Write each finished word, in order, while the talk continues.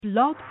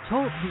Blog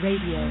Talk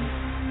Radio.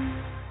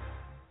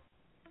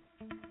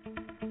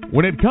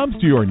 When it comes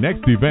to your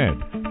next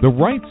event, the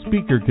right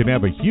speaker can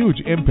have a huge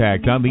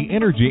impact on the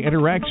energy,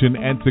 interaction,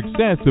 and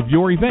success of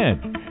your event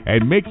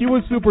and make you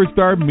a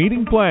superstar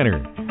meeting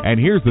planner.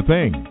 And here's the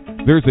thing,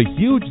 there's a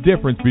huge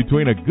difference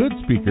between a good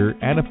speaker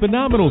and a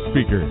phenomenal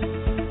speaker.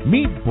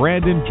 Meet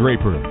Brandon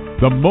Draper,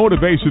 the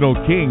motivational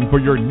king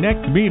for your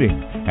next meeting,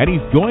 and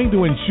he's going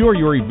to ensure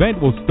your event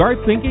will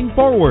start thinking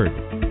forward.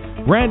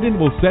 Brandon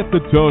will set the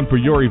tone for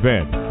your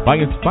event by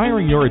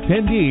inspiring your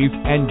attendees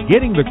and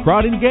getting the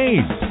crowd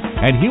engaged.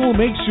 And he will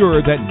make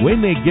sure that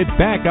when they get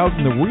back out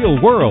in the real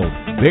world,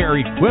 they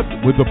are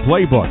equipped with the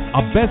playbook,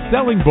 a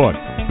best-selling book,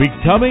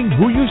 Becoming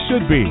Who You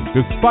Should Be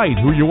Despite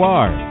Who You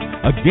Are,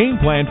 a game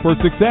plan for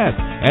success,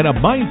 and a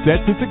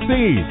mindset to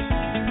succeed.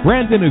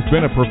 Brandon has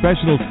been a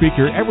professional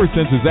speaker ever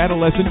since his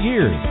adolescent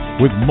years,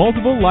 with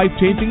multiple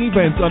life-changing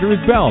events under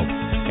his belt.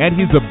 And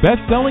he's a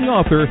best-selling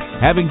author,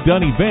 having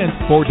done events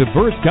for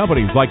diverse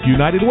companies like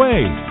United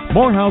Way,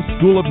 Morehouse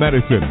School of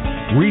Medicine,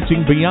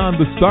 Reaching Beyond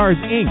the Stars,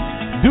 Inc.,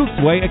 Duke's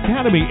Way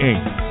Academy,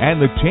 Inc.,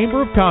 and the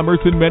Chamber of Commerce,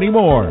 and many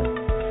more.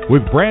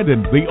 With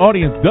Brandon, the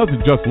audience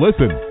doesn't just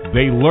listen,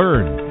 they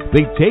learn.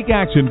 They take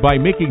action by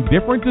making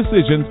different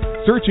decisions,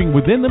 searching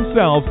within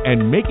themselves,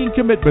 and making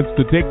commitments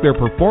to take their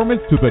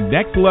performance to the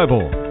next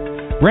level.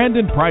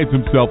 Brandon prides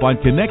himself on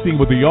connecting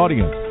with the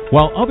audience,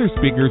 while other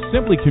speakers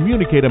simply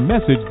communicate a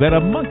message that a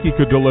monkey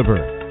could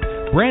deliver.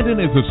 Brandon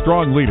is a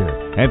strong leader,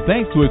 and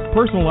thanks to his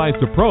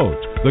personalized approach,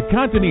 the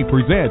content he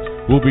presents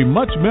will be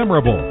much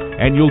memorable,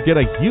 and you'll get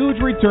a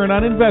huge return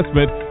on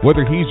investment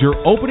whether he's your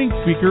opening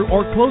speaker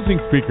or closing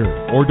speaker,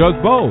 or does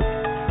both.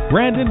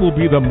 Brandon will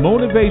be the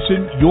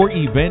motivation your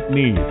event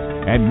needs,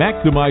 and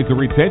maximize the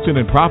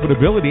retention and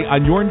profitability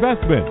on your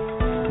investment.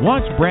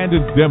 Watch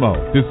Brandon's demo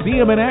to see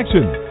him in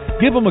action.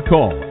 Give him a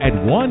call at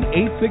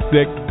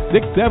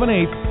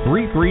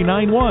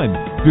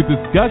 1-866-678-3391 to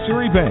discuss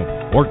your event,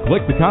 or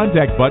click the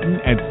contact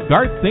button at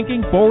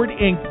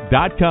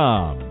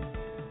StartThinkingForwardInc.com.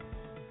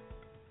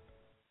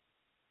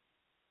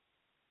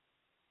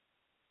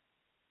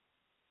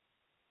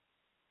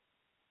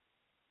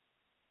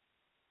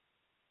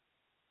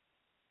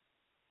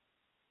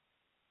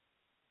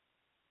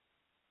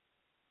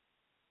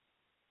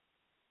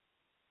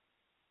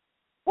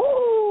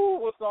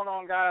 What's going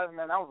on, guys?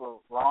 Man, that was a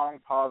long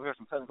pause. There's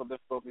some technical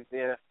difficulties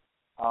there.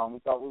 We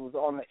thought we was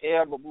on the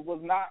air, but we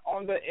was not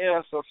on the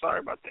air, so sorry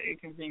about the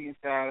inconvenience,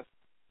 guys.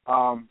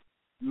 I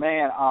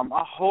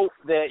hope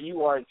that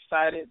you are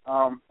excited.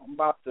 I'm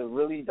about to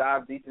really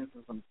dive deep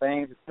into some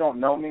things. If you don't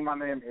know me, my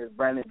name is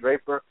Brandon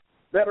Draper,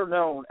 better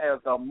known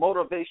as the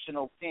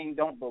Motivational King.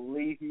 Don't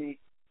believe me,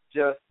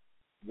 just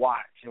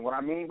watch. And what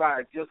I mean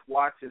by just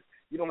watch is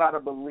you don't got to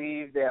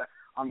believe that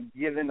I'm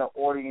giving the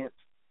audience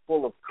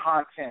full of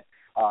content.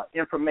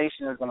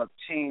 Information is going to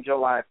change your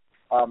life.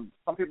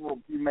 Some people,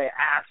 you may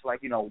ask,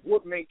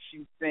 what makes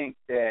you think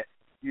that,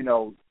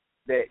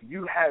 that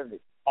you have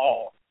it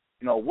all?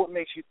 What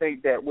makes you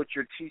think that what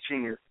you're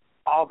teaching is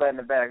all that in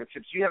a bag of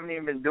chips? You haven't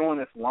even been doing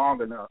this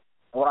long enough.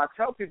 And what I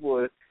tell people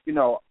is,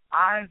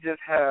 I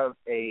just have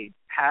a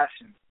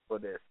passion for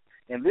this,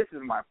 and this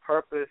is my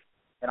purpose,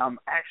 and I'm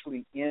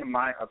actually in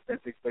my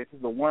authentic space. This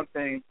is the one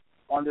thing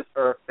on this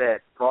earth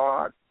that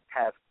God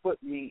has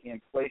put me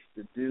in place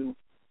to do.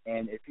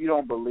 And if you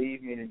don't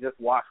believe me, then just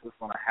watch what's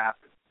going to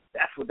happen.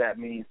 That's what that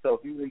means. So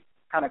if you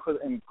kind of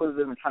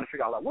inquisitive and trying to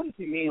figure out, what does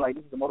he mean?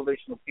 This is the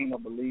motivational king,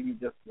 don't believe me,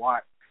 just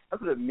watch.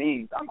 That's what it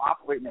means. I'm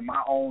operating in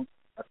my own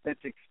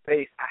authentic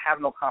space. I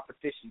have no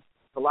competition.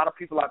 There's a lot of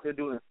people out there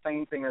doing the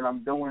same thing that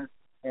I'm doing,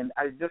 and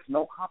I just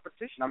no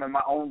competition. I'm in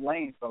my own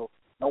lane, so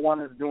no one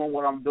is doing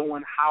what I'm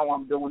doing, how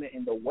I'm doing it,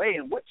 and the way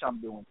in which I'm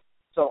doing it.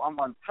 So I'm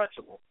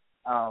untouchable.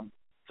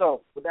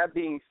 So with that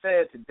being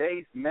said,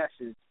 today's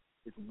message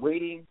is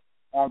waiting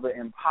on the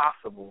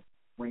impossible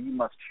when you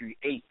must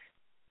create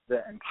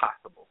the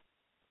impossible.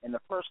 And the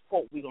first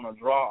quote we're going to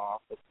draw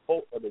off, the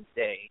quote of the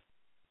day,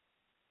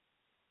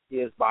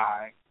 is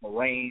by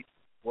Moraine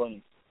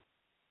Williamson.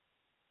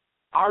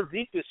 Our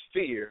deepest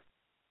fear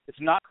is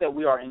not that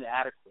we are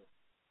inadequate.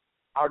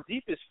 Our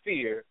deepest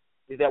fear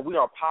is that we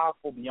are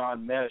powerful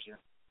beyond measure.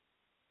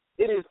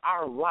 It is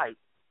our light,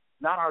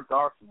 not our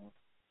darkness,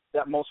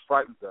 that most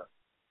frightens us.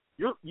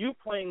 You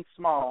playing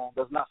small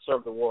does not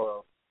serve the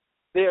world.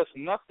 There's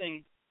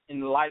nothing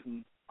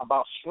enlightened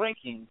about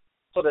shrinking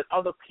so that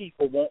other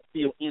people won't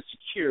feel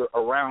insecure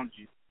around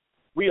you.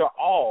 We are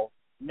all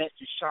meant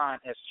to shine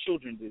as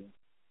children do.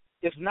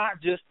 It's not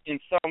just in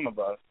some of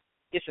us,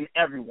 it's in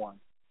everyone.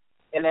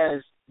 And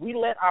as we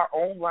let our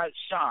own light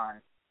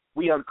shine,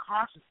 we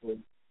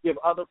unconsciously give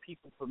other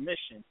people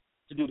permission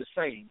to do the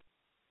same.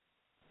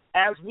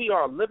 As we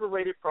are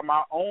liberated from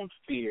our own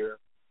fear,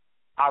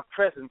 our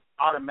presence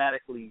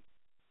automatically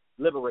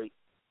liberates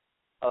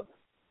others.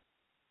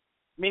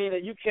 Meaning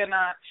that you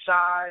cannot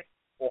shy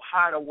or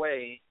hide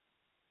away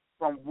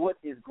from what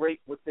is great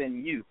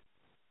within you.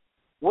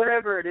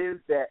 Whatever it is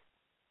that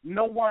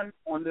no one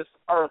on this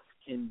earth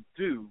can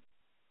do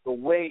the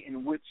way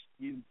in which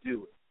you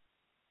do it.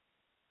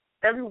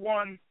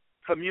 Everyone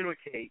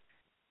communicates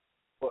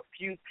but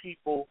few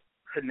people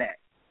connect.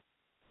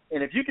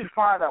 And if you can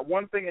find that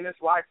one thing in this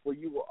life where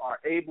you are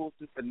able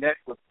to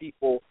connect with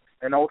people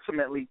and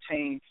ultimately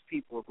change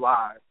people's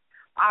lives,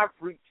 I've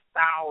reached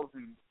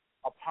thousands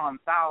upon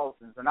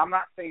thousands. And I'm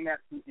not saying that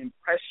to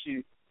impress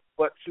you,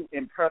 but to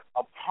impress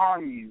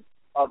upon you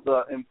of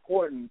the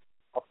importance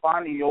of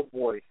finding your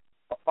voice,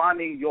 of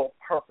finding your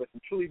purpose,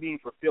 and truly being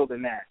fulfilled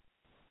in that.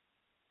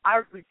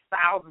 I've reached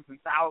thousands and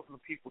thousands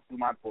of people through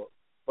my book,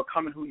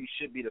 Becoming Who You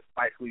Should Be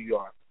Despite Who You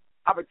Are.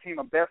 I became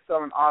a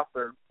best-selling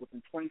author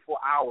within 24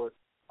 hours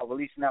of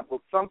releasing that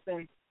book,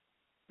 something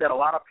that a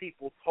lot of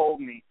people told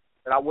me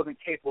that I wasn't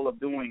capable of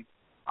doing.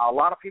 A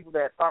lot of people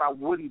that thought I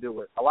wouldn't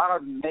do it. A lot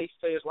of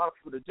naysayers, a lot of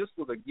people that just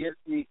was against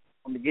me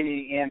from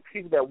beginning to end,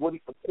 people that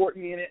wouldn't support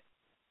me in it.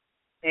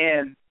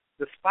 And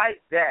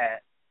despite that,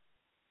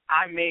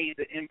 I made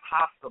the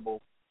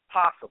impossible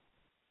possible.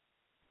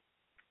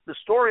 The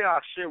story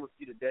I'll share with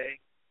you today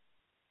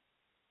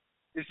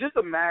is just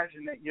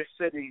imagine that you're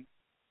sitting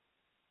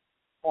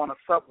on a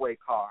subway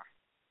car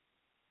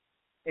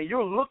and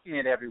you're looking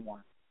at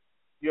everyone.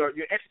 You're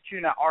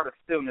executing that art of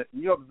stillness,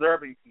 and you're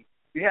observing people.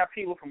 You have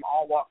people from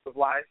all walks of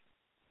life.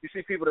 You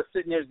see people that are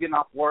sitting there getting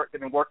off work.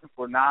 They've been working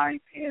for 9,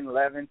 10,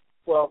 11,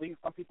 12, even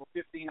some people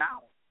 15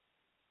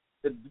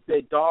 hours.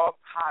 They're dog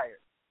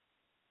tired.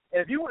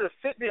 And if you were to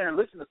sit there and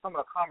listen to some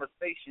of the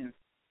conversations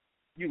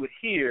you would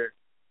hear,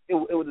 it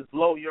would just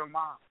blow your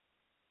mind.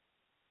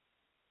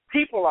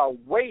 People are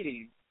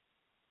waiting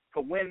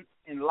to win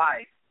in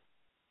life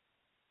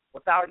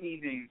without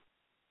even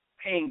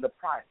paying the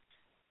price.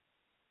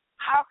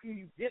 How can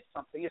you get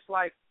something? It's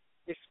like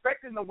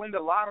expecting to win the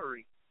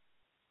lottery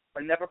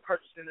but never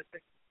purchasing the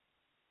ticket.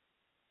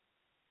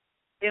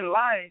 In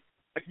life,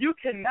 if you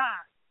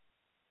cannot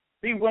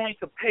be willing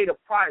to pay the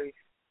price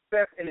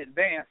set in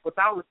advance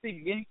without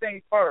receiving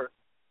anything first,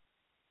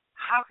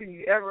 how can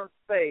you ever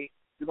say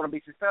you're going to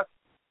be successful?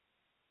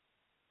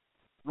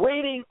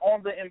 Waiting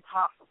on the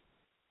impossible.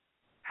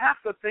 Half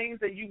the things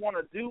that you want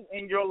to do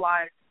in your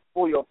life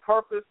for your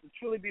purpose to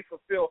truly be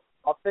fulfilled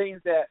are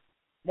things that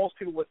most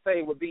people would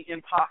say would be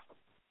impossible.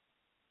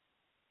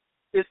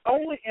 It's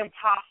only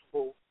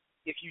impossible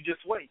if you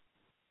just wait.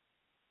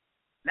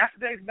 And that's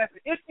today's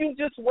message. If you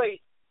just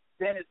wait,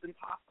 then it's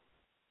impossible.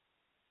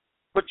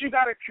 But you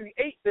got to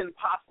create the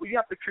impossible. You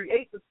have to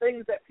create the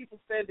things that people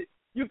said that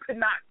you could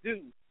not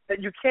do,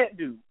 that you can't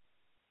do.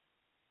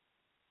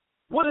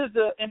 What is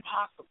the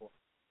impossible?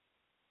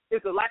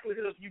 It's the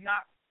likelihood of you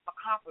not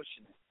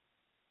accomplishing it,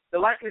 the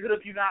likelihood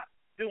of you not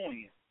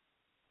doing it.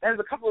 There's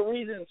a couple of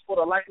reasons for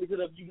the likelihood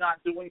of you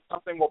not doing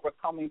something or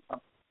becoming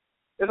something.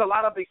 There's a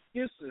lot of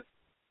excuses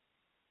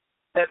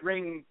that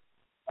ring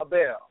a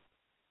bell.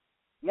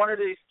 One of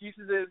the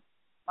excuses is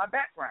my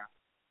background.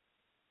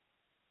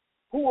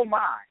 Who am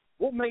I?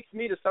 What makes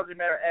me the subject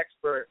matter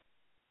expert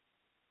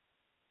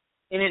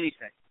in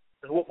anything?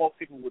 Is what most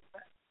people would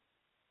say.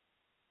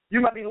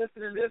 You might be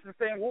listening to this and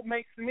saying, what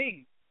makes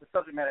me the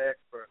subject matter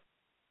expert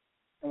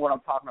in what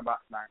I'm talking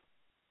about tonight?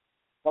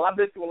 Well, I've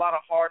been through a lot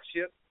of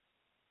hardships.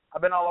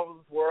 I've been all over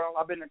this world.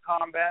 I've been in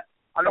combat.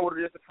 I know what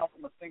it is to come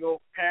from a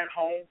single-parent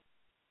home.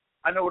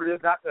 I know what it is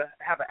not to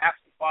have an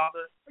absent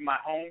father in my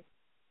home.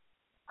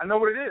 I know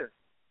what it is.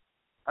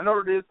 I know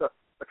what it is to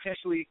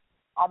potentially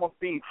almost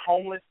being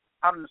homeless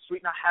out in the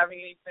street, not having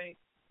anything,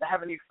 not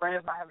having any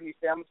friends, not having any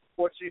family to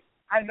support you.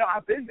 I know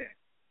I've been there.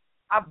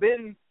 I've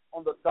been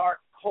on the dark,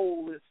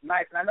 coldest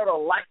nights, and I know the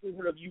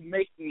likelihood of you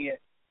making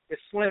it is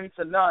slim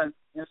to none,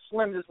 and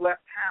slim just left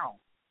town.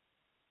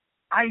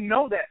 I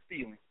know that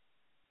feeling.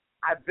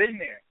 I've been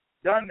there,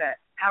 done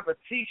that, have a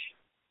T-shirt.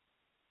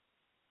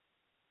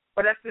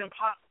 But that's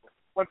impossible.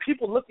 When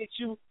people look at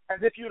you as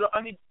if you're the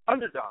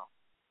underdog,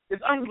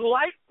 it's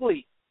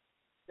unlikely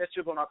that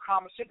you're going to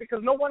accomplish it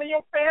because no one in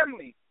your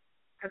family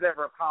has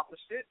ever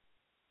accomplished it.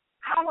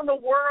 How in the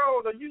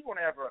world are you going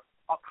to ever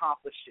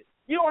accomplish it?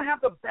 You don't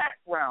have the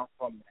background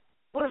from that.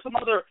 What are some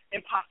other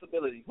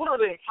impossibilities? What are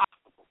the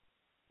impossible?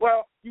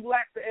 Well, you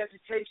lack the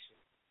education.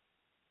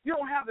 You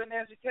don't have an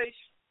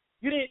education.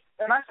 You didn't,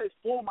 and I say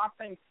formal, I'm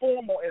saying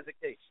formal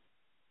education.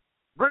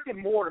 Brick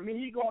and mortar, I mean,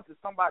 you go into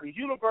somebody's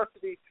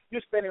university,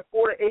 you're spending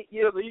 4 to 8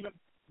 years or even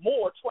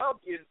more, 12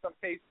 years in some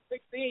cases,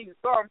 16 in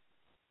some,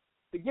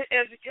 to get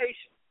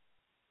education.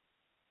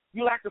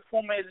 You lack the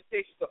formal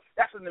education, so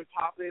that's an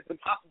impossible. It's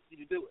impossible for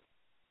you to do it.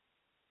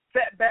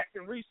 Setbacks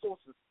and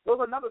resources,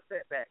 those are another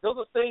setback. Those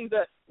are things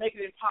that make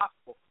it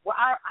impossible. Well,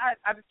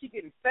 I just keep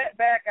getting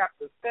setback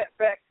after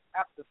setback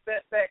after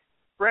setback.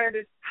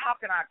 Brandon, how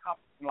can I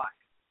accomplish in life?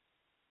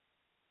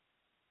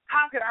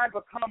 How can I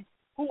become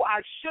who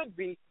I should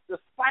be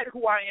despite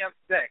who I am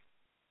today?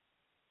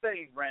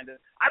 Saying,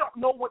 Brandon, I don't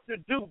know what to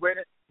do,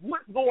 Brandon.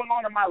 What's going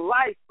on in my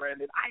life,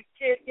 Brandon? I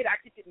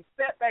keep getting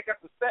setback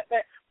after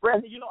setback.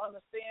 Brandon, you don't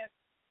understand.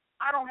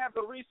 I don't have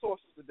the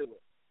resources to do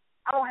it.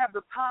 I don't have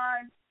the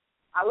time.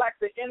 I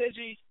lack the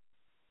energy.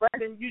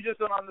 Brandon, you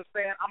just don't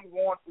understand. I'm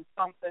going through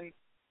something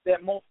that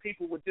most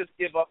people would just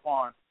give up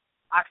on.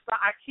 I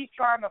keep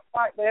trying to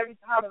fight, but every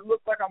time it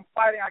looks like I'm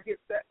fighting, I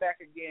get set back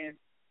again.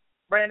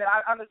 Brandon,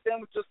 I understand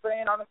what you're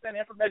saying. I understand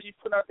the information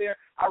you put out there.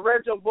 I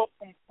read your book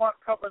from front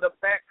cover to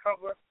back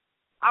cover.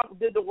 I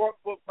did the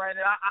workbook,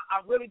 Brandon.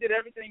 I really did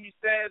everything you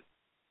said.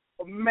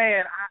 But,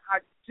 man, I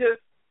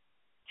just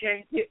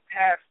can't get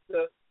past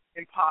the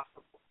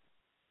impossible.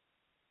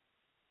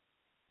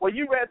 Well,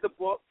 you read the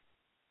book.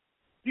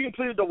 You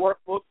completed the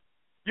workbook.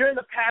 You're in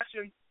the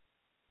Passion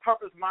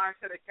Purpose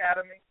Mindset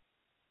Academy.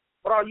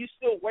 But are you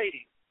still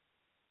waiting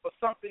for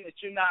something that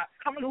you're not?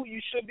 Coming who you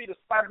should be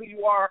despite who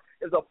you are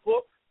is a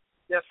book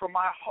that's for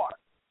my heart,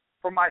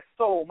 for my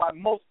soul, my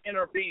most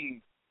inner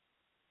being.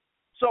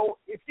 So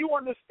if you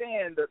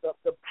understand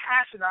the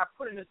passion I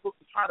put in this book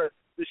to try to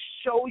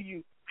show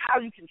you how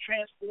you can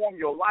transform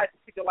your life and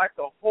take your life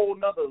to a whole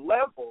nother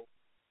level,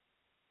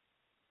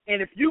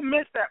 and if you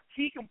miss that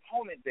key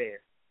component there,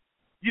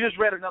 you just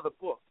read another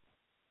book.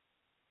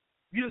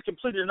 You just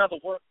completed another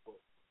workbook.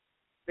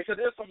 Because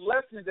there's some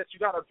lessons that you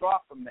got to draw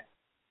from that.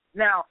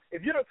 Now,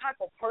 if you're the type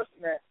of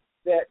person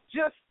that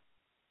just,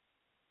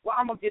 well,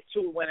 I'm going to get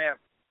to it whenever.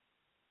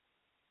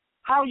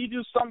 How you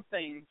do some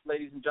things,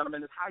 ladies and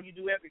gentlemen, is how you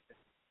do everything.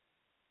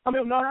 I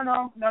mean, no.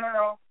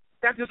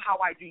 That's just how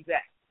I do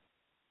that.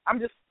 I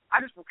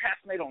just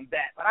procrastinate on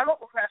that. But I don't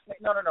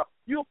procrastinate. No.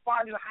 You'll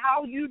find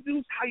how you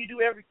do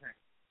everything.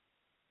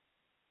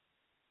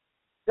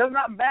 Does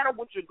not matter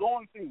what you're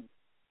going through.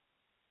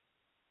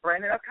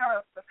 Brandon, that's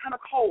kind of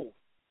cold.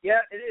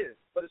 Yeah, it is,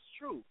 but it's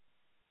true.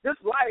 This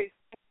life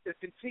is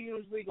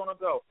continuously going to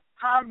go.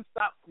 Time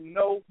stops for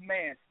no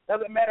man.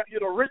 Doesn't matter if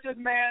you're the richest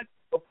man,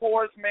 the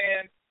poorest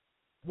man,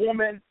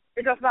 woman.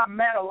 It does not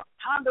matter.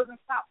 Time doesn't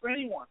stop for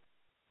anyone.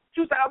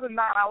 2009,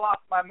 I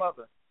lost my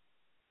mother.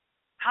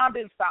 Time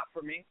didn't stop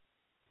for me.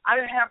 I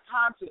didn't have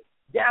time to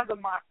gather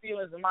my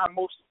feelings and my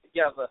emotions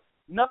together.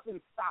 Nothing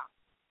stopped.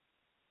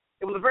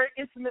 It was a very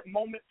intimate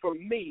moment for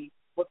me,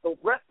 but the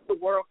rest of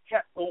the world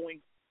kept going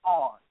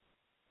on.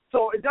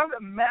 So it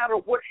doesn't matter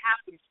what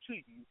happens to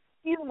you.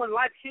 Even when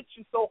life hits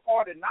you so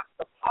hard and knocks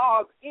the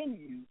pause in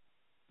you,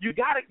 you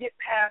got to get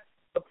past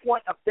the point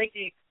of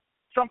thinking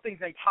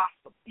something's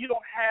impossible. You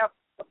don't have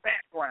the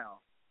background.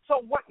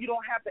 So what? You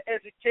don't have the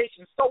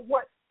education. So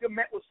what? You're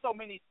met with so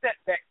many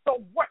setbacks.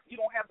 So what? You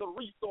don't have the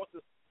resources.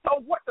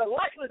 So what? The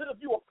likelihood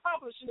of you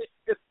accomplishing it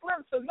is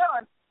slim to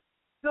none.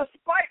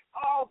 Despite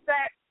all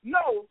that,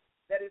 know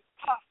that it's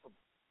possible.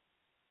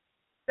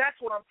 That's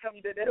what I'm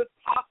telling you, that it is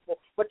possible.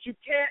 But you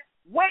can't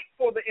wait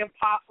for the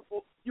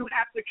impossible. You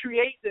have to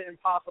create the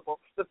impossible.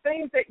 The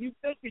things that you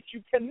think that you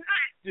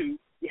cannot do,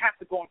 you have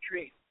to go and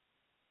create.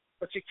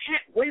 But you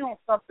can't wait on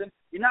something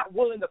you're not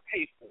willing to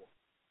pay for.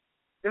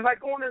 It's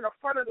like going in the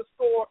front of the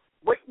store,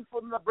 waiting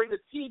for them to bring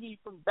the TV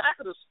from back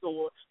of the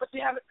store, but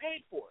you haven't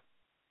paid for it.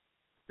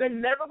 They're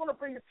never going to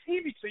bring the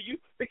TV to you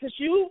because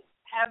you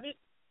haven't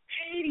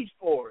paid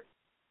for it.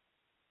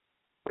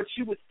 But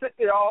you would sit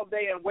there all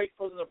day and wait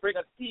for them to bring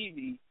a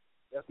TV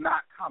that's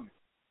not coming.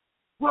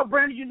 Well,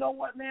 Brandon, you know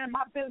what, man?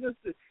 My business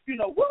is,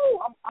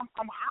 I'm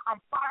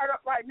fired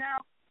up right now.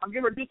 I'm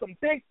going to do some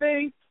big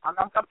things. I'm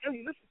telling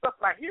you, this is stuff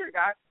right here,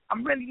 guys.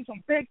 I'm ready to do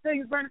some big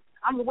things, Brandon.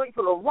 I'm waiting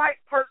for the right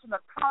person to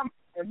come.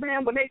 And,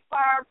 man, when they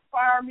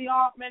fire me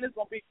off, man, it's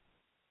going to be,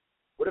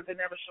 what if they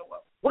never show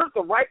up? What if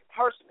the right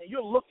person that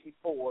you're looking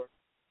for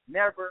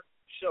never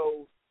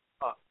shows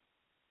up?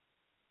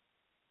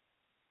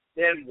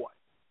 Then what?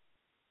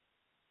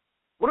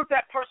 What if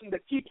that person,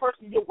 the key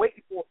person you're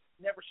waiting for,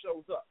 never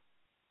shows up?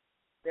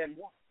 Then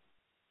what?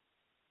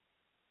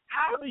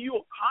 How do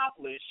you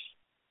accomplish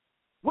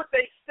what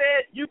they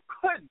said you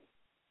couldn't?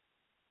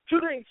 To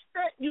the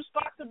extent you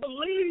start to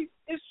believe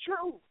it's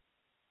true.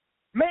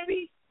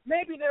 Maybe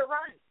they're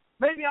right.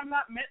 Maybe I'm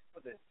not meant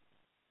for this.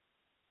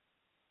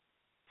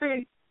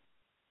 See,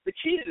 the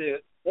key to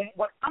this,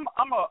 when I'm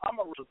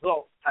a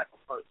result type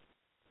of person.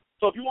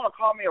 So if you want to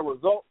call me a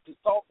result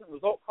consultant,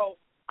 result coach,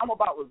 I'm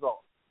about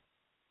results.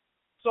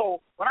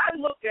 So when I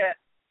look at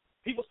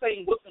people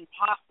saying what's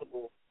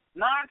impossible,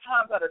 9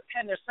 times out of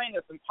 10 they're saying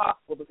it's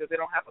impossible because they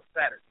don't have a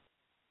strategy.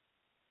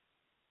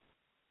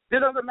 It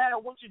doesn't matter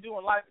what you do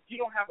in life. If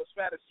you don't have a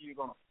strategy, you're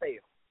going to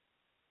fail.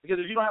 Because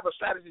if you don't have a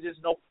strategy, there's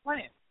no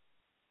plan.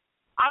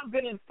 I've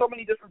been in so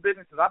many different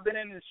businesses. I've been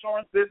in the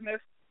insurance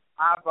business.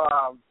 I've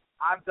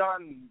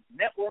done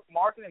network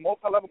marketing,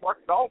 multi-level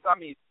marketing. I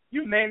mean,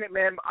 you name it,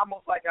 man,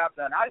 almost like I've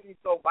done. I even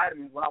sold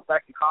vitamins when I was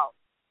back in college.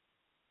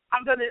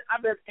 I've done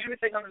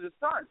everything under the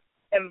sun.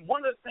 And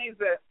one of the things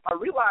that I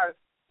realized,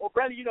 well,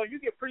 Brandon, you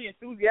get pretty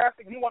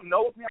enthusiastic. Anyone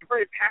knows me, I'm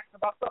very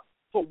passionate about stuff.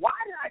 So why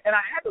did I, and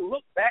I had to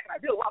look back, and I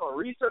did a lot of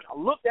research. I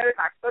looked at it,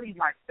 and I studied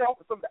myself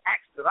and some of the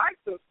actions that I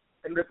took,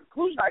 and the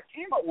conclusion I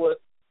came up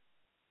with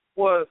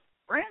was,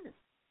 Brandon,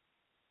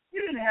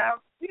 you didn't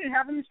have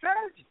any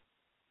strategy.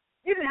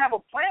 You didn't have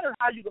a plan on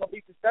how you're going to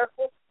be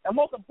successful, and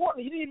most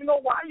importantly, you didn't even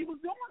know why you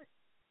was doing it.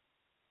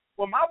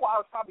 Well, my why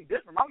was probably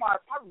different. My why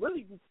was probably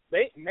really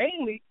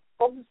mainly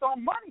focused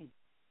on money.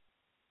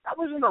 That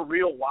wasn't a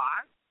real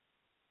why.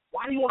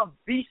 Why do you want to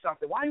be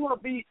something? Why do you want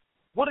to be,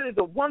 what is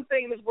the one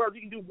thing in this world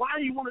you can do? Why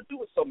do you want to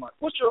do it so much?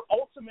 What's your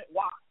ultimate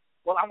why?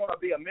 Well, I want to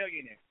be a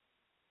millionaire.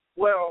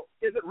 Well,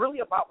 is it really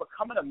about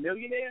becoming a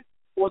millionaire?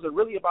 or is it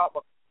really about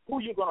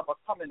who you're going to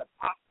become in the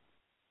process?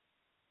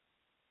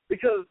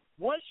 Because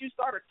once you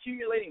start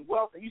accumulating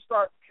wealth and you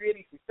start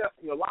creating success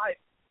in your life,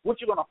 what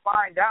you're going to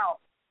find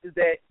out is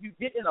that you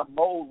get in a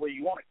mode where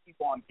you want to keep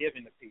on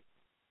giving to people.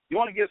 You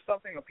want to give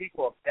something to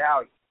people of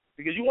value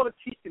because you want to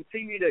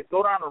continue to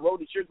go down the road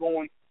that you're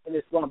going and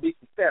it's going to be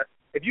success.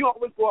 If you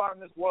always go out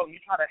in this world and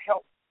you try to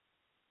help,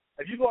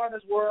 if you go out in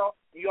this world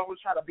and you always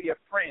try to be a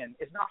friend,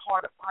 it's not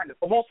hard to find it.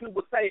 But most people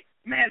would say,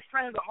 man,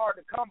 friends are hard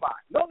to come by.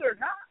 No, they're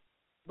not.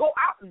 Go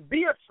out and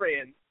be a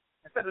friend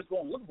instead of just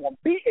going look for them.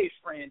 Be a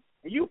friend,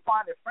 and you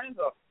find that friends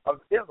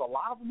there's a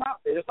lot of them out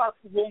there. There's a lot of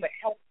people willing to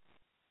help.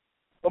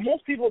 But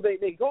most people, they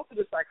go through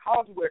this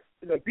psychology where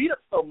they're beat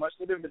up so much,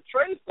 they've been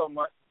betrayed so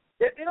much,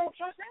 that they don't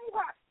trust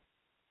anybody.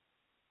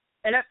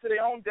 And that's to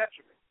their own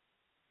detriment.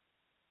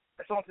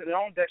 That's to their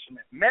own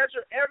detriment.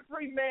 Measure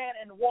every man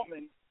and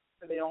woman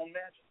to their own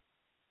measure.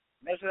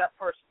 Measure that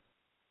person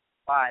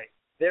by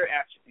their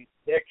attributes,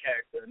 their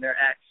character, and their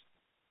actions.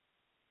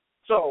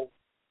 So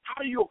how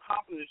do you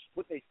accomplish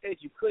what they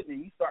said you couldn't and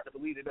you start to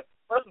believe it?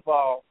 First of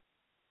all,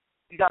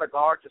 you got to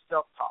guard your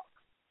self-talk.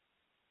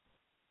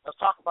 Let's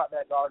talk about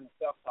that guarding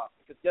self-talk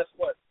because guess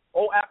what?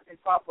 Old African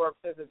proverb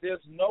says if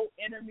there's no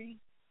enemy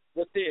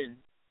within,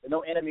 there's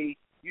no enemy,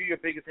 you're your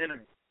biggest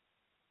enemy.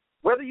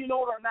 Whether you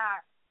know it or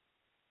not,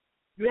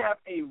 you have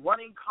a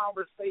running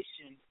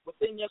conversation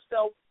within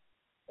yourself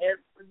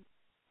every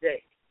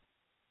day.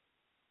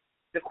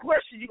 The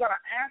question you got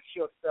to ask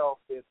yourself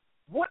is,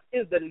 what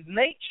is the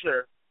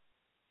nature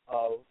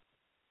of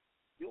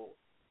yours?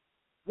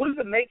 What is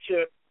the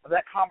nature of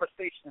that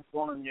conversation that's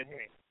going on in your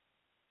head?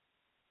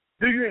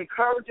 Do you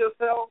encourage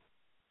yourself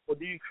or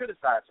do you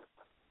criticize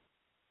yourself?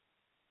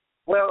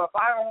 Well, if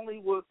I only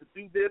was to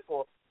do this,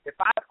 or if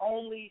I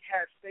only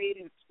had stayed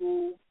in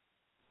school,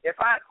 if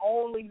I'd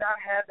only not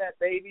had that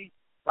baby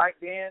right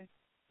then,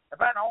 if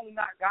I'd only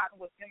not gotten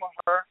with him or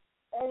her,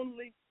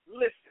 only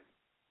listen.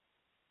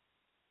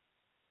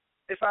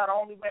 If I'd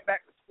only went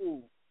back to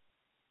school,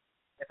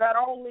 if I'd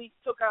only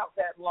took out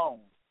that loan,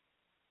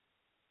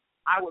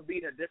 I would be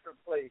in a different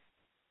place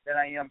than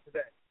I am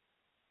today.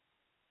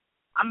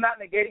 I'm not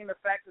negating the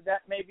fact that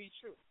that may be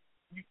true.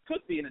 You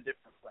could be in a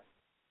different place.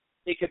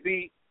 It could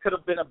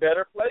have been a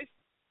better place,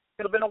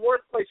 could have been a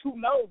worse place. Who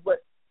knows?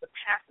 But the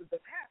past is the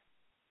past.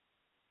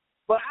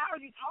 But how are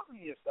you talking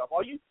to yourself?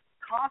 Are you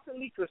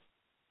constantly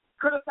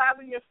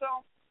criticizing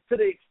yourself to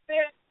the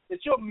extent that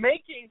you're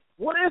making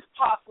what is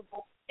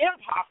possible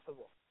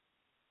impossible?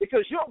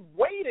 Because you're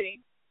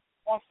waiting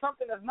on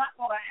something that's not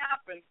going to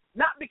happen,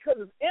 not because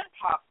it's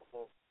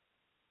impossible,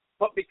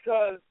 but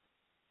because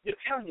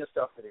you're telling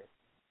yourself it is.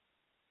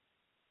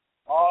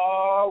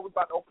 Oh, we're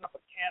about to open up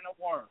a can of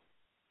worms.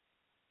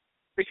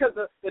 Because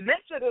the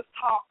nature of this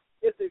talk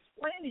is to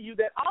explain to you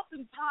that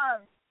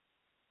oftentimes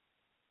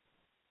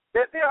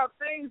that there are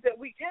things that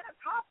we can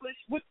accomplish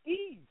with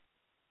ease,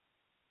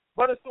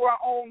 but it's through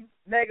our own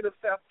negative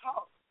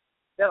self-talk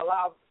that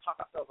allows us to talk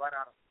ourselves right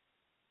out of it.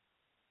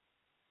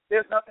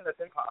 There's nothing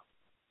that's impossible.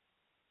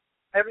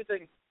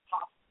 Everything's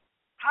possible.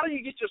 How do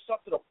you get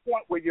yourself to the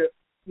point where you're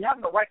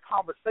having the right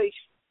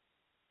conversation?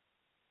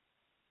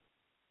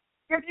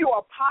 If you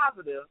are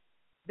positive,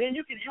 then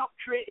you can help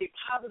create a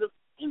positive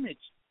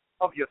image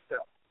of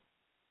yourself.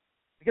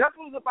 Because that's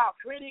what it's about,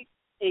 creating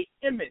an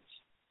image.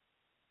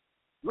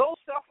 Low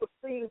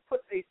self-esteem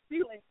puts a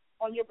ceiling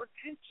on your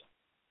potential.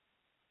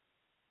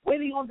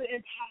 Waiting on the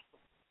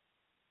impossible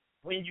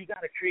when you got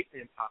to create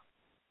the impossible.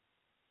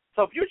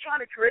 So if you're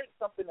trying to create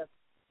something that's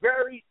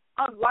very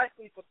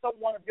unlikely for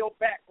someone of your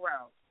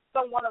background,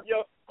 someone of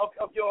your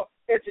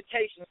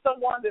education,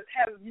 someone that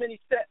has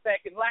many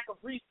setbacks and lack of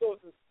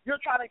resources,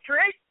 you're trying to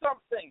create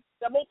something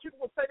that most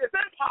people would say is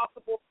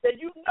impossible, then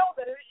you know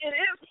that it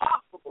is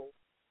possible.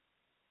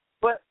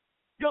 But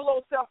your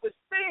low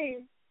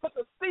self-esteem puts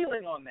a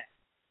ceiling on that.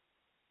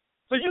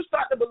 So you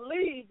start to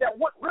believe that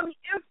what really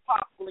is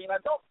possible, and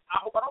I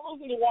hope I don't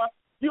lose anyone,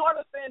 you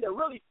understand that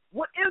really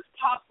what is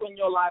possible in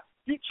your life,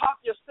 you talk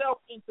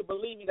yourself into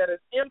believing that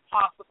it's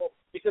impossible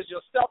because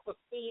your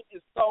self-esteem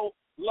is so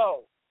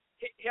low.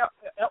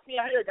 Help me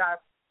out here, guys.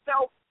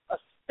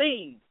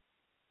 Self-esteem.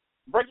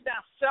 Break it down.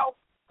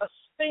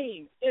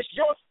 Self-esteem is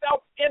your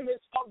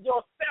self-image of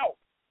yourself,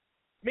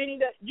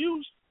 meaning that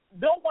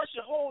no one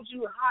should hold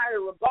you in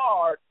higher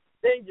regard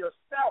than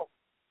yourself.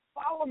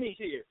 Follow me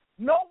here.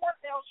 No one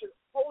else should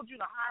hold you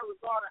in a higher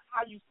regard than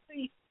how you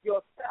see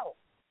yourself.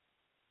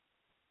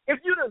 If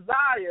your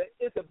desire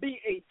is to be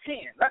a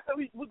 10, let's say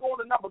we're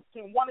going to number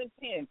between 1 and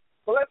 10.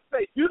 So let's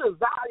say your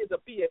desire to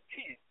be a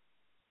 10.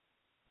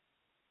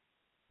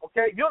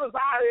 Okay, your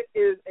desire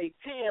is a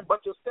 10,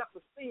 but your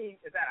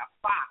self-esteem is at a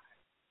 5.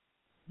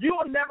 You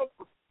will never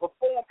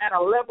perform at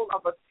a level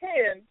of a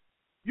 10.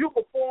 You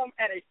perform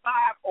at a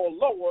 5 or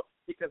lower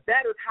because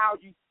that is how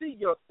you see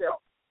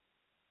yourself.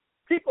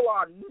 People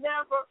are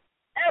never,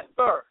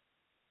 ever,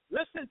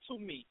 listen to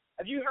me.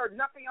 If you heard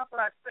nothing else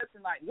that I said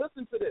tonight,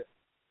 listen to this.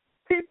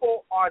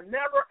 People are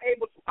never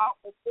able to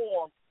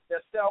outperform their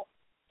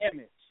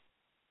self-image.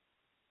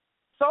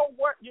 So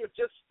what? You're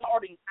just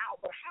starting out,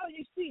 but how do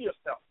you see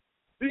yourself?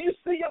 Do you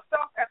see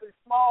yourself as a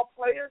small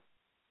player?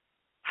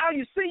 How do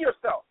you see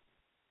yourself?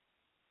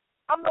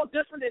 I'm no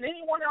different than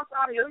anyone else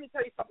out here. Let me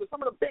tell you something.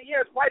 Some of the big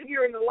heads right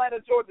here in Atlanta,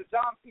 Georgia,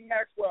 John C.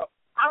 Maxwell,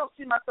 I don't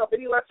see myself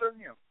any lesser than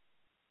him.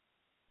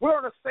 We're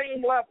on the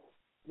same level.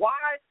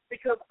 Why?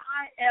 Because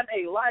I am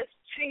a life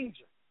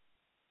changer.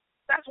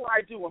 That's what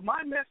I do. And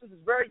my message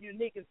is very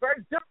unique. It's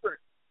very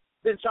different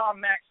than John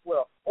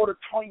Maxwell or the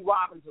Tony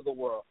Robbins of the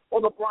world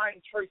or the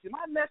Brian Tracy.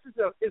 My message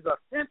is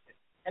authentic,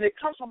 and it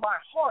comes from my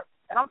heart,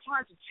 and I'm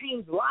trying to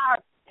change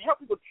lives and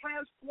help people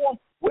transform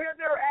where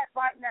they're at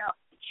right now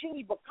to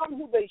truly become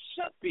who they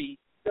should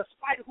be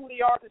despite who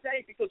they are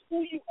today, because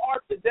who you are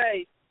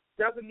today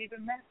doesn't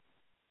even matter.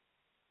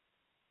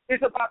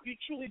 It's about you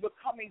truly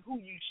becoming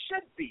who you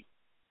should be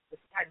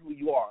despite who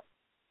you are.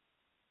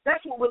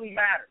 That's what really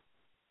matters.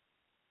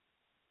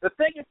 The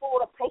thinking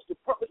forward approach to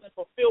purpose and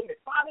fulfillment,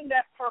 finding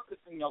that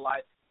purpose in your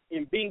life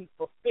and being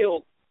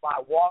fulfilled by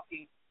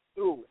walking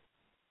through it.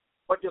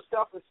 But your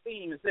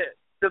self-esteem is it.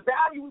 The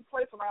value we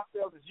place on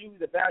ourselves is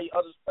usually the value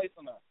others place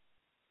on us.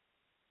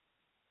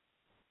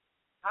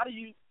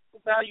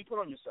 What value you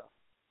put on yourself?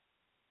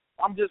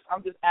 I'm just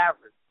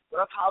average.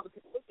 Well, that's how other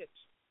people look at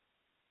you.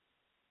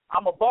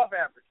 I'm above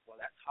average. Well,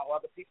 that's how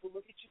other people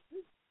look at you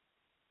too.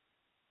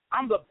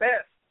 I'm the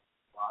best.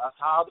 Well, that's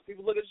how other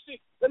people look at you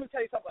too. Let me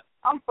tell you something.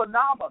 I'm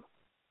phenomenal.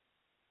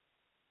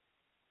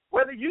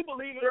 Whether you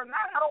believe it or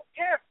not, I don't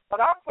care.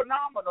 But I'm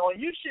phenomenal,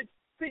 and you should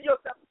see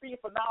yourself as being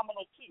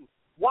phenomenal too.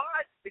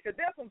 Why? Because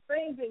there's some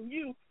things in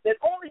you that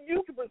only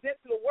you can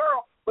present to the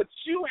world, but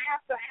you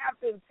have to have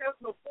the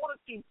intestinal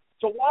fortitude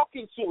to walk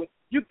into it.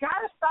 You got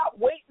to stop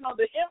waiting on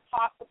the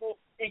impossible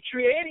and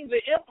creating the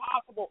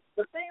impossible,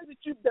 the things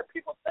that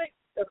people think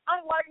is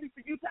unlikely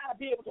for you to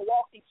be able to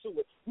walk into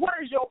it. What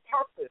is your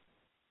purpose?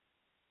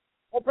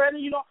 Well, Brandon,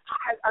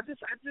 I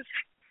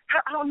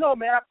don't know,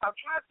 man. I've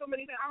tried so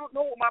many things. I don't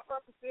know what my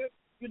purpose is.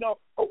 We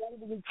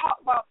talk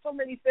about so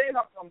many things.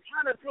 I'm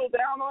trying to drill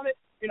down on it.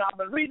 I've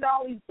been reading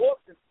all these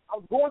books, and I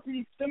was going to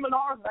these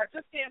seminars, and I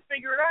just can't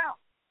figure it out.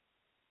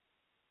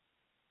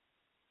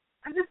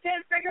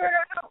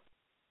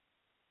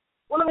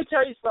 Well, let me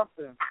tell you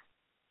something.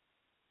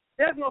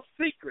 There's no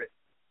secret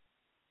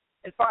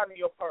in finding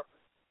your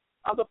purpose.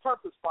 I'm the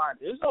purpose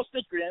finder. There's no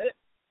secret in it.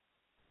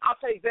 I'll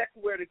tell you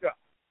exactly where to go.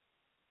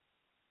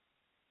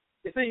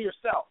 It's in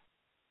yourself.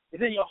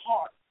 It's in your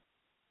heart.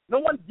 No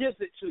one gives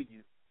it to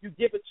you. You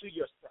give it to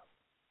yourself.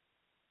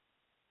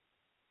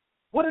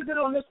 What is it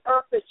on this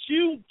earth that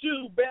you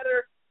do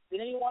better than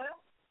anyone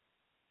else?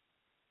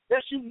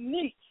 That's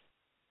unique.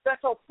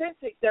 That's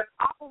authentic. That's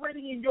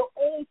operating in your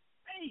own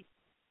space.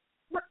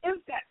 What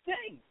is that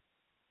thing?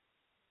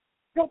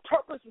 Your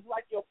purpose is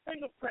like your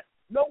fingerprint.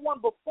 No one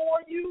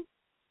before you,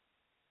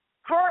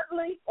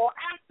 currently, or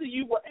after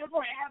you will ever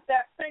have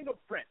that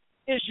fingerprint.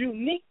 It's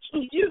unique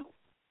to you.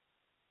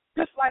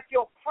 Just like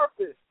your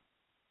purpose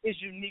is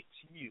unique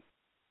to you.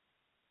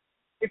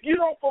 If you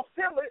don't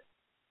fulfill it,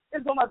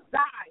 it's going to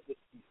die with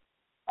you.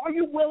 Are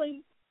you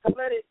willing to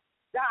let it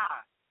die?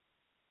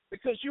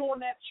 Because you're on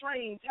that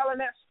train telling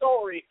that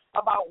story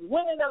about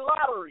winning the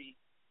lottery,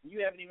 and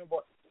you haven't even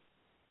bought the ticket.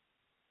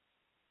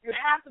 You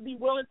have to be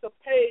willing to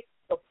pay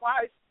the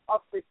price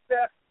of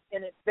success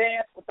in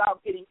advance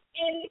without getting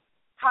any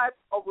type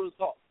of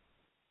result.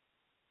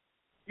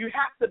 You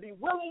have to be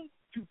willing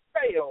to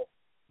fail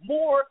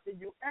more than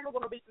you're ever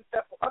going to be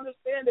successful.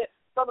 Understand that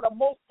some of the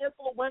most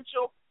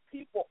influential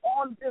people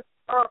on this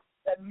earth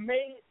that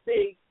made it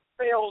big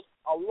failed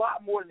a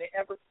lot more than they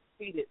ever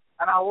succeeded.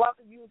 And I love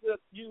to use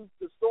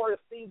the story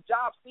of Steve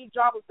Jobs. Steve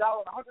Jobs was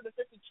dialing 150,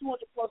 200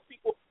 plus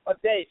people a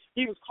day.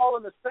 He was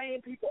calling the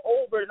same people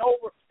over and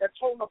over that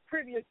told him the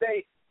previous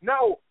day,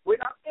 no, we're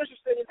not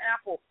interested in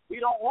Apple. We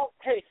don't want,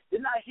 hey,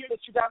 didn't I hear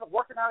that you guys are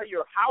working out of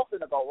your house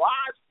in a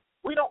garage?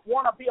 We don't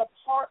want to be a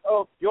part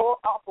of your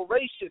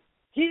operation.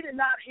 He did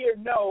not hear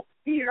no.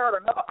 He heard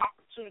another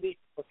opportunity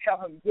to tell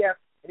him yes.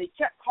 And he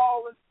kept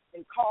calling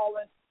and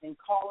calling and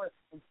calling.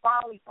 And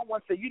finally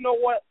someone said, you know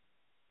what?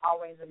 I'll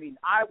arrange a meeting.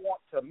 I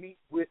want to meet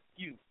with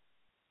you.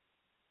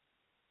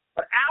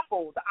 But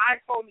Apple, the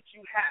iPhone that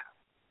you have,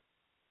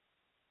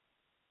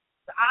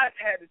 the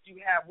iPad that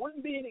you have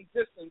wouldn't be in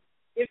existence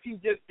if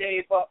you just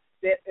gave up.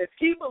 That if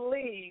he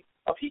believed,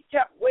 if he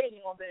kept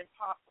waiting on the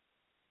impossible.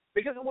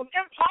 Because it was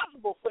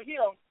impossible for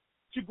him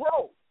to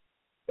grow.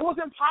 It was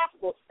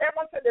impossible.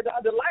 Everyone said that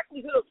the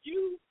likelihood of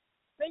you,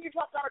 then you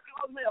dropped out of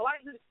college, man, the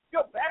likelihood,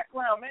 your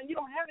background, man, you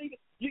don't have any,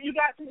 you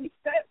got too many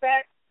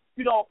setbacks,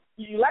 you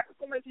lack of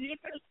something, you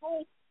didn't finish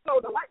school, so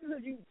the likelihood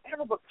of you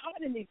ever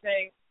becoming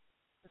anything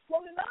is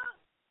slowly down.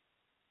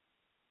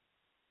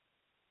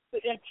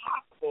 It's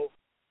impossible,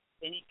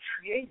 and he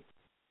created it.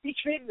 He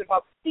created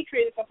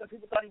something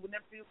people thought he would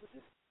never be able to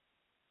do.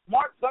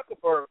 Mark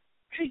Zuckerberg,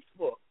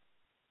 Facebook.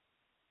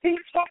 He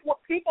took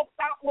what people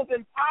thought was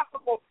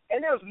impossible,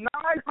 and there's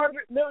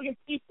 900 million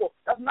people.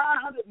 That's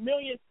 900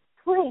 million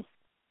proof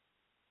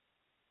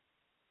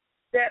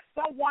that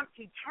someone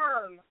can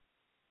turn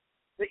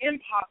the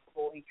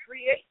impossible and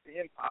create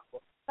the impossible.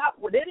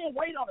 They didn't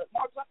wait on it.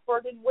 Mark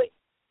Zuckerberg didn't wait.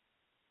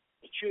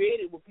 He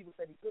created what people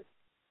said he could.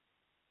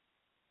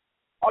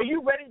 Are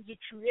you ready to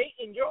create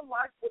in your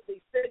life what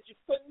they said you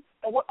couldn't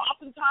and what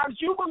oftentimes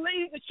you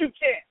believe that you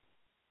can't?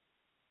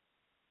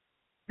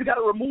 You got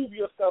to remove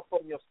yourself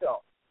from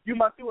yourself. You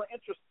must do an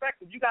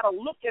introspective. You got to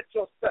look at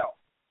yourself.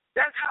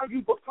 That's how you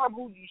become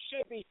who you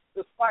should be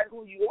despite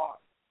who you are.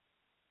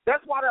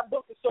 That's why that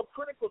book is so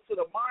critical to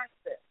the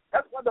mindset.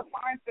 That's why the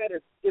mindset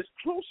is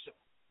crucial.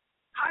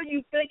 How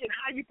you think and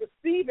how you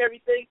perceive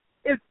everything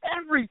is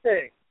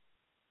everything.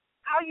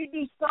 How you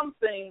do some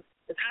things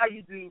is how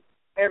you do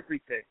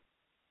everything.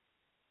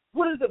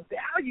 What is the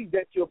value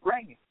that you're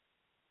bringing?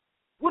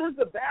 What is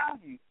the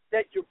value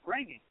that you're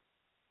bringing?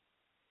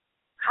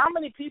 How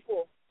many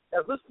people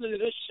that listen to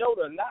this show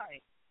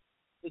tonight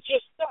is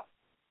just stuck?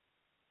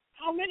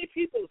 How many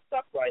people are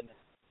stuck right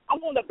now? I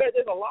want to bet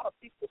there's a lot of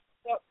people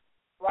stuck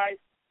right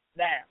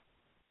now.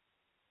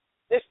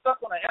 They're stuck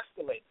on an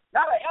escalator,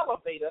 not an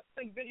elevator. I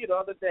think video the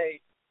other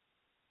day.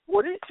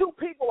 Well, these two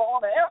people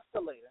are on an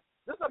escalator.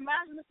 Just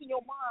imagine this in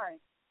your mind,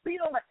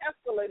 being on an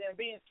escalator and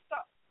being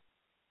stuck.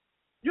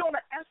 You're on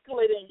an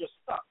escalator and you're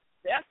stuck.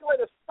 The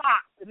escalator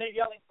stops and they're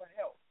yelling for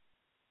help.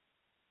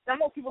 Now,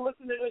 most people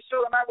listening to this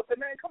show tonight will say,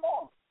 man, come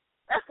on.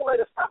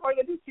 Escalator, stop. All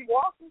you do, keep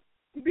walking.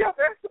 You be off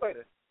the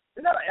escalator.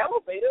 It's not an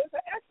elevator. It's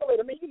an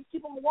escalator. I mean, you can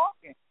keep them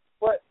walking.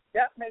 But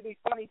that may be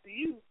funny to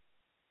you.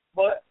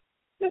 But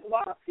there's a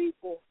lot of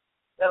people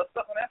that are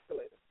stuck on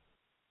escalators.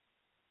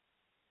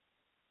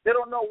 They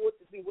don't know what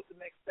to do, what's the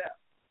next step.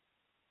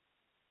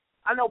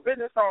 I know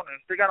business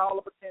owners, they got all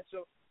the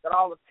potential, got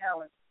all the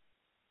talent,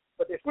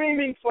 but they're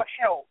screaming for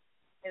help.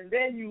 And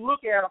then you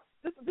look at them,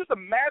 just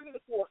imagine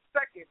it for a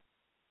second.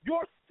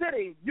 You're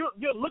sitting,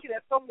 you're looking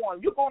at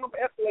someone, you're going up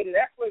an escalator, the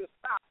escalator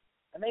stops,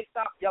 and they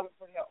stop yelling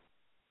for help.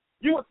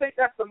 You would think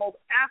that's the most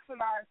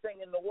asinine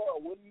thing in the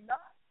world, wouldn't you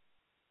not?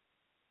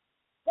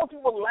 Most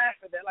people laugh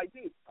at that, like,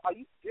 dude, are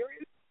you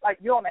serious? Like,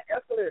 you're on an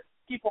escalator,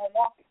 keep on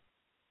walking.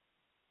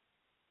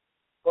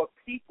 But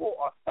people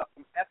are stuck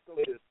on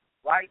escalators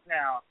right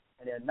now,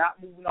 and they're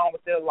not moving on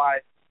with their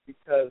life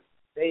because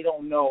they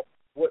don't know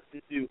what to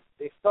do.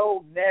 They're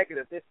so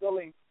negative. They're still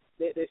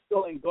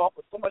engulfed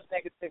with so much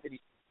negativity,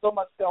 so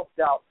much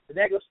self-doubt. The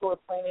negative story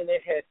playing in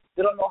their head.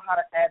 They don't know how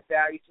to add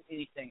value to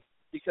anything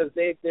because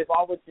they've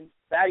always been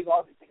value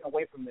always been taken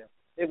away from them.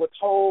 They were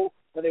told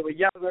when they were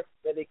younger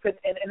that they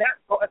couldn't, and that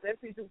has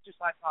everything to do with your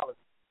psychology.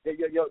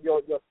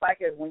 Your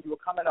psyche when you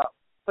were coming up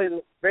plays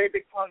a very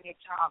big part in your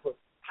childhood.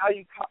 How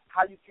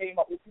you came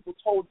up, what people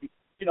told you.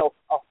 You know,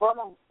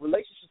 affirming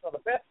relationships are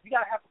the best. You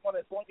gotta have someone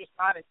that's on your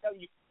side and tell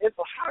you,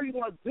 so how are you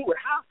gonna do it?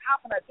 How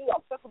can I do it?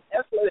 I'm stuck on the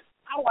escalator.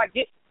 How do I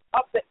get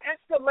up the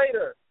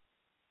escalator?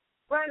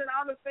 Brandon,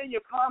 I understand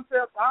your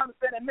concept. I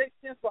understand it makes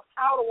sense, but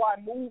how do I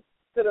move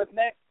to the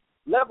next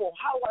level?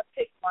 How do I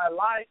take my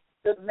life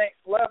to the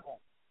next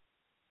level?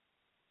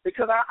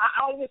 Because I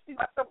don't even see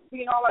myself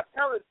being all that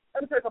talented.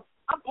 Let me tell you something.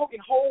 I'm poking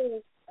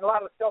holes in a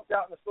lot of the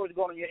self-doubt and the stories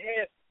going on in your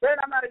head.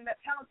 Brandon, I'm not even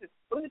that talented.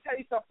 But let me tell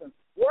you something.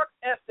 Work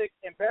ethic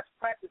and best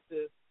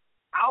practices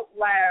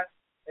outlast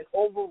and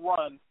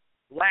overrun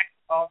lack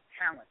of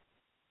talent.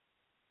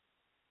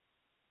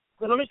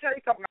 But let me tell you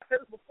something. I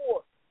said this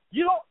before.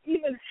 You don't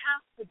even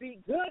have to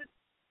be good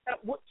at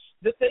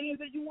the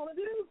things that you want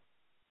to do.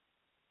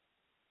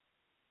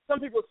 Some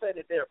people say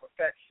that they're a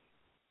perfectionist.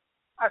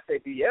 I say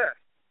BS.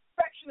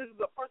 Perfectionist is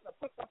a person that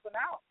puts something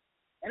out,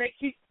 and they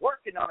keep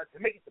working on it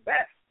to make it the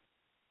best.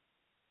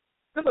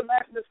 Just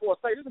imagine this for a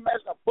second. Just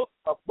imagine a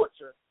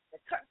butcher that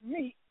cuts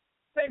meat,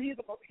 saying he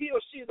or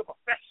she is a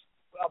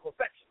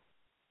perfectionist.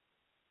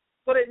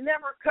 So they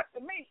never cut the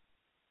meat.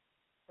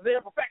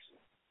 They're a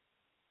perfectionist.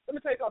 Let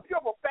me tell you something. If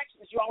you're a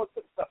perfectionist, you always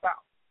put stuff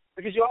out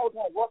because you always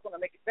want to work on it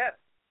and make it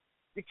better.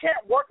 You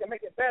can't work and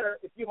make it better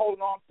if you're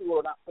holding on to it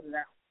or not putting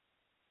it out.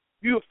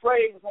 You're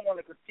afraid of someone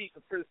to critique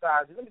or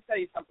criticize you. Let me tell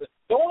you something.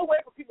 The only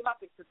way for people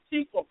not to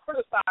critique or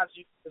criticize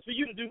you is for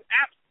you to do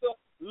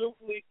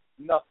absolutely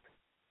nothing.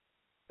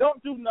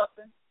 Don't do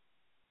nothing.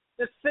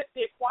 Just sit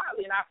there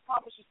quietly, and I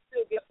promise you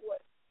still, guess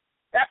what?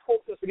 That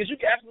focus, because you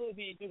can absolutely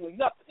be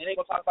doing nothing, and they're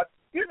going to talk about,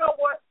 you know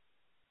what?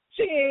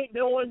 She ain't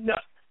doing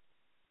nothing.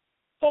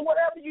 So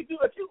whatever you do,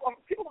 if people are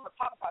going to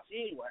talk about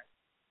you anyway,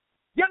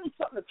 give them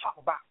something to talk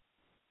about.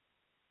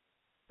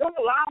 Don't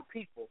allow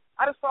people.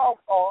 I just saw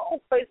on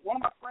Facebook,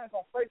 one of my friends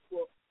on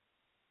Facebook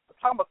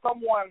talking about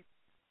someone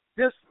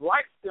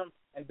dislikes them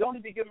and don't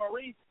even give them a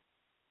reason.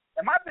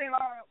 And my thing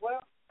on it,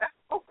 well, that's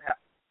supposed to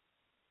happen.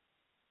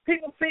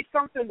 People see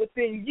something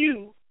within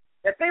you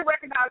that they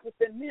recognize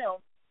within them,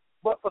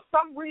 but for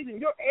some reason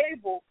you're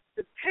able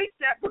to take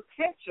that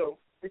potential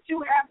that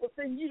you have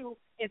within you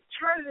and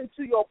turn it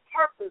into your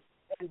purpose.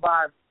 And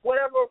by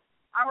whatever,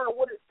 I don't know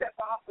what it sets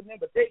off for them,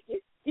 but they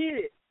get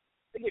heated.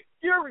 They get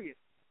furious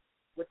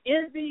with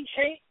envy,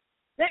 hate.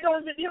 They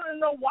don't even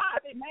know why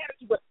they're mad at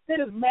you, but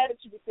they're just mad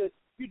at you because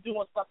you're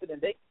doing something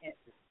and they can't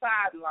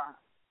sideline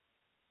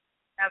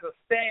as a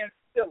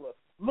standstiller,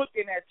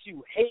 looking at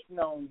you, hating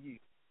on you,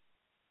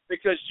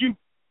 because you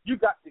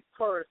got the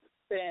courage to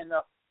stand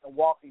up and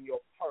walk in your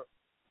purpose.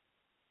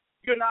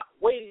 You're not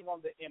waiting on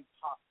the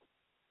impossible.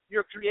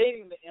 You're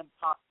creating the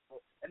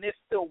impossible, and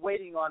they're still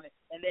waiting on it,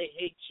 and they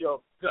hate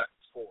your guts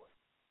for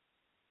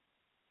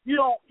You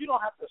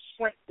don't have to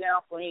shrink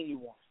down for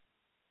anyone.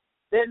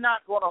 They're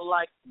not going to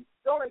like you.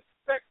 Don't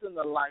expect them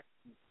to like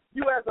you.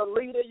 You as a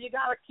leader, you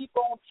got to keep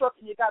on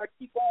trucking. You got to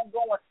keep on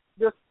going,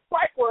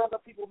 despite what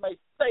other people may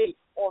say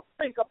or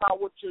think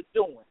about what you're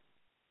doing.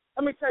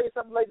 Let me tell you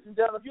something, ladies and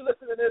gentlemen. If you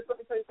listen to this, let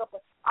me tell you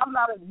something. I'm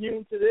not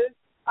immune to this.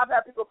 I've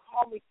had people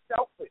call me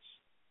selfish.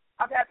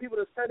 I've had people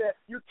that say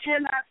that you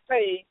cannot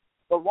say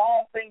the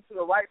wrong thing to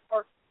the right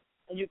person,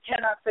 and you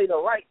cannot say the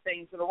right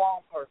thing to the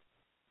wrong person.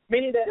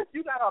 Meaning that if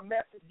you got a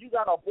message, you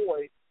got a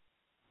voice,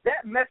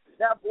 that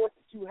message, that voice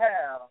that you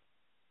have,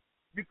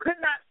 you could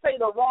not say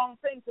the wrong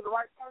thing to the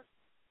right person.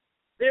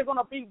 They're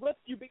going to be with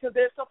you because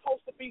they're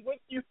supposed to be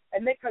with you,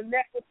 and they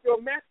connect with your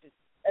message.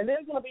 And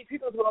there's going to be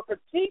people who are going to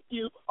critique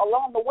you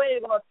along the way.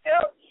 They're going to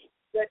tell you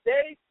that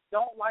they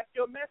don't like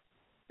your message.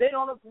 They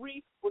don't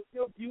agree with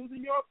your views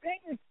and your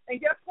opinions.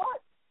 And guess what?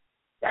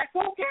 That's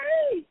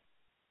okay.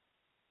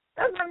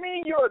 Doesn't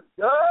mean you're a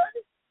dud.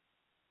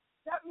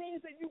 That means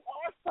that you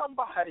are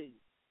somebody.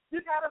 You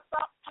got to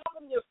stop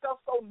talking to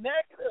yourself so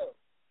negative.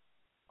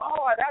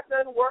 Oh, that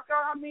doesn't work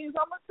out. That means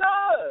I'm a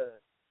dud.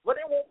 But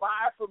they won't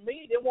buy from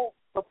me. They won't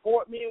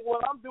support me in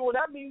what I'm doing.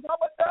 That means I'm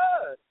a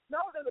dud. No,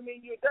 it doesn't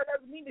mean you're a dud. That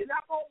doesn't mean they're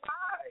not going to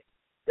buy.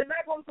 They're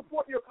not going to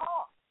support your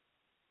cause.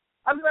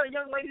 I just met a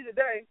young lady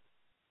today,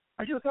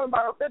 and she was talking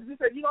about her business.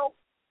 She said,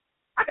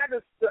 I got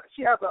this.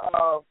 She has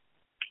a,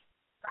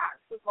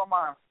 slipped my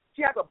mind.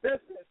 She has a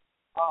business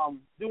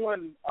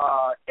doing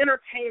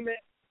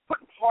entertainment,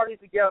 putting parties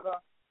together,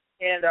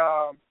 and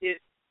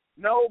it's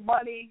no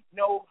money,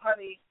 no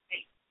honey,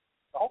 ain't.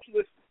 So I hope you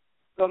listen.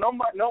 So no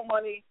money,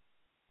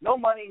 no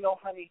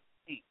honey,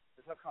 ain't.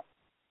 It's her company.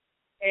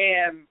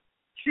 And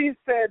she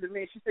said to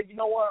me, she said, you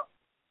know what?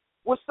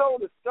 What's so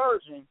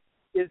discouraging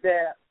is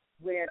that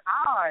when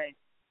I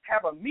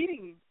have a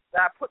meeting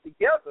that I put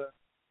together,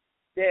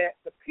 that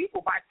the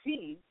people, my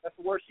team, that's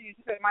the word she used,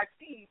 she said, my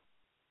team,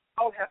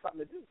 always have something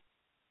to do.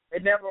 They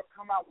never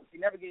come out, they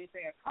never get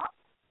anything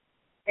accomplished.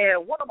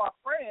 And one of my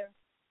friends,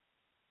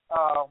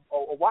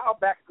 a while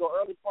back ago,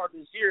 early part of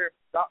this year,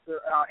 Dr.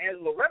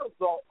 Angelo Reynolds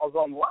was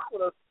on the line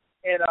with us,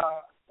 and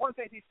one of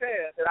the things he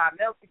said that I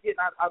never forget,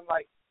 and I'm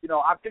like,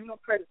 I've given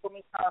him credit so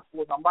many times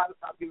for it, I'm about to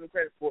stop giving him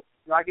credit for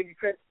it. I give you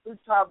credit 3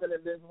 times, and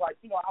then it's like,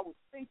 I was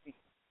thinking.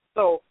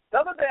 So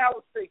the other day I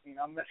was thinking,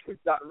 I'm not sure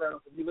Dr.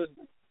 Reynolds, if you're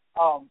listening,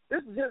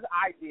 this is his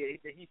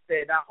idea that he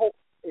said, and I hope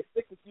it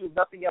sticks with you if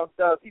nothing else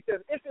does. He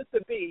says, if it's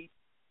to be,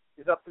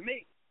 it's up to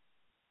me.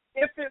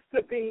 If it's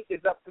to be,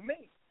 it's up to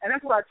me. And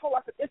that's what I told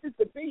her. I said, if it's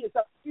to be, it's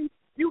up to you.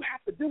 You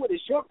have to do it.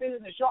 It's your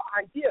business. It's your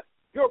idea.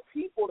 Your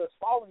people that's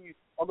following you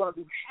are going to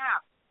do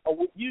half of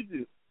what you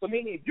do. So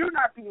meaning if you're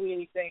not doing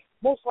anything,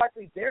 most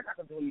likely they're not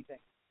going to do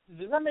anything.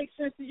 Does that make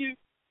sense to you?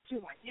 She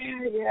was like,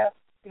 yeah.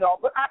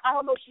 But I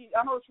don't know.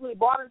 I know it's really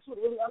bought into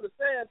it, really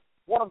understands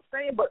what I'm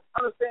saying, but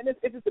understand this.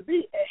 If it's to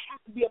be, it has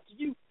to be up to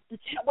you. You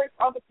can't wait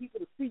for other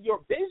people to see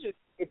your vision.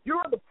 If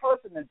you're the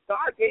person that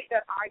God gave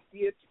that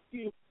idea to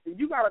you, then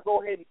you got to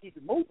go ahead and keep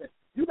it moving.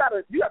 You got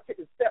to take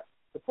a step,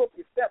 the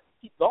appropriate step to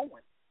keep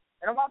going.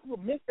 And a lot of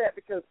people miss that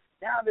because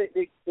now they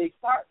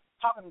start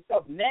talking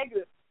themselves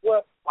negative.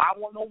 Well, why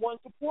won't no one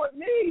support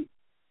me?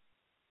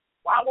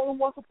 Why won't no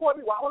one support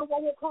me? Why won't no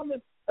one come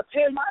and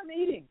attend my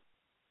meeting?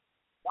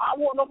 Why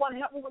won't no one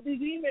help me with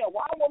these emails?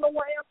 Why won't no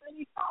one answer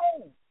any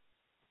phones?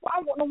 Why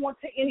won't no one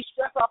take any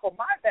stress off of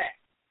my back?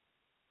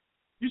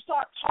 You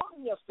start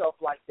talking to yourself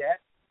like that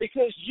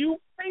because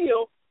you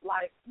feel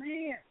like,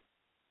 man,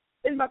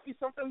 it must be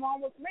something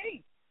wrong with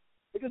me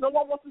because no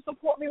one wants to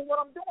support me in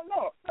what I'm doing.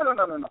 No.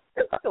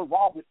 There's nothing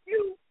wrong with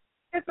you.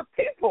 It's the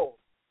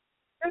people.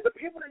 It's the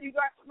people that you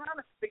got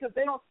surrounded because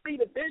they don't see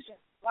the vision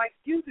like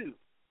you do.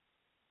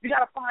 You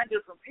got to find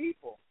different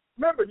people.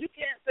 Remember, you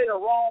can't say the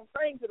wrong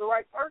thing to the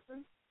right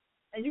person,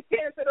 and you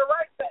can't say the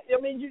right thing. I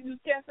mean, you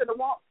just can't say the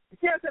wrong. You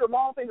can't say the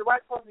wrong thing to the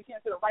right person. You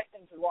can't say the right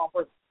thing to the wrong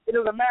person. It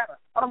doesn't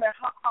matter. I don't matter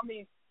how.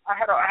 I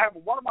have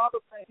one of my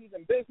other friends. He's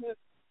in business,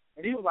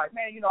 and he was like,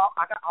 man,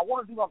 I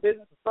want to do my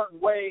business a certain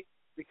way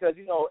because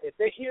if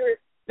they hear it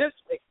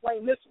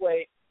explained this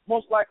way,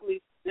 most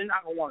likely they're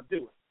not gonna want to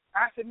do it.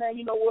 I said, man,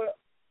 you know what?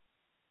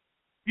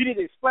 You need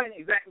to explain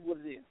exactly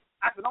what it is.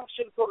 I said, don't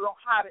sugarcoat it,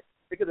 don't hide it,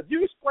 because if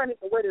you explain it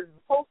the way that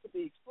it's supposed to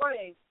be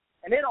explained,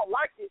 and they don't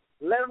like it,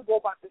 let them go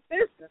about the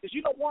business. Because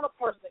you don't want a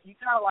person that you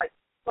kind of like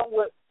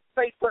somewhat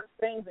say certain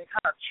things and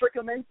kind of trick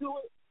them into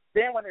it.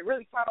 Then when they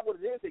really find out what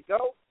it is, they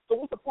go. So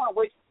what's the point of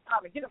wasting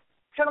time? And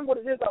tell them what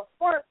it is up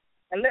front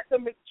and let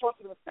them make the choice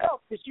for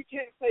themselves, because you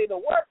can't say the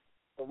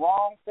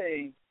wrong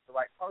thing to the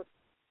right person.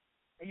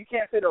 And you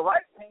can't say the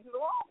right thing to the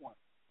wrong one.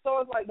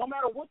 So it's like no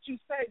matter what you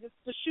say, just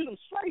shoot them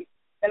straight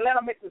and let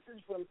them make the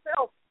decision for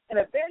themselves. And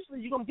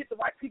eventually you're going to get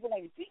the right people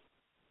on your team.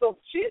 So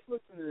if she's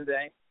listening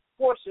today,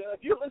 Portia, if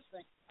you're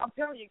listening, I'm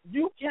telling you,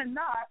 you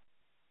cannot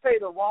say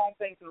the wrong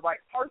thing to the right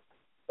person.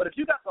 But if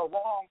you got the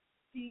wrong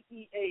TEAM,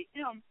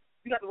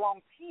 you got the wrong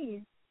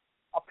team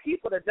of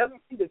people that doesn't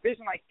see the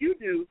vision like you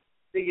do,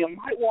 then you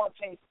might want to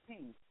change the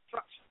team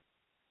structure.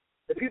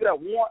 The people that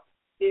want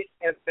it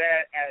as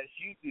bad as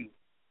you do.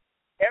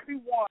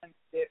 Everyone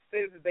that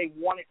says that they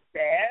want it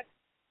bad,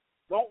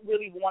 don't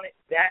really want it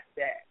that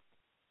bad.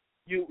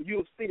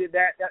 You'll see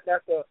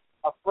that's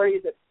a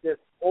phrase that's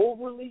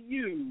overly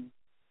used.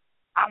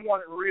 I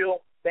want it real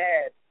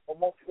bad, but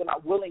most people are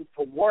not willing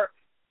to work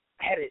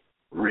at it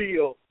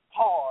real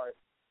hard,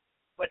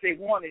 but they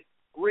want it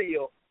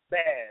real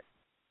bad.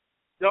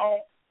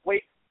 Don't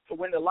wait to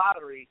win the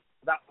lottery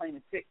without playing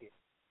the ticket.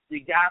 You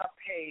gotta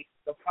pay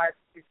the price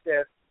of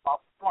success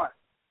up front.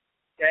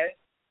 Okay?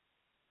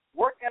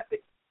 Work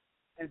ethic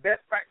and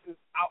best practices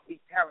outweigh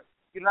talent.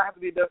 You don't have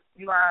to be the best.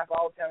 You don't have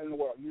all the talent in the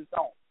world. You just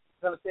don't.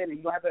 You understand that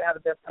you don't have to have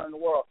the best talent in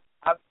the world.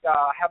 I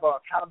have an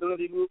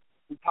accountability group.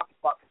 We talk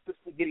about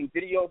consistently getting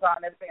videos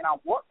out and everything, and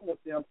I'm working with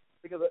them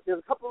because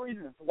there's a couple of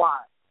reasons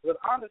why. Because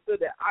I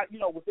understood that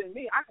within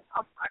me, I can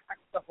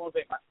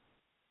self-motivate myself.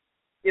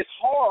 It's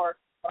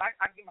hard, but I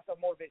can get myself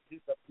motivated to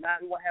do stuff.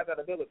 Not everyone has that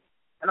ability.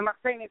 And I'm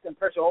not saying it's in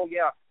pressure,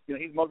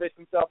 he's motivates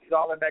himself, he's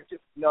all that back.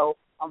 Just,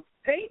 I'm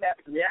saying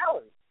that's the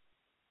reality.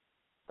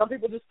 Some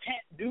people just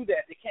can't do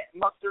that. They can't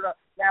muster it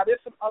up. Now, there's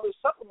some other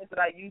supplements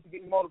that I use to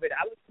get me motivated.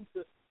 I listen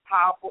to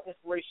powerful,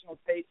 inspirational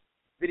tapes,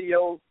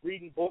 videos,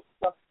 reading books,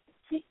 stuff to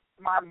keep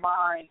my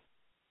mind,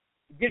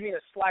 give me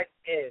a slight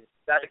edge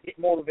that I get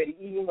motivated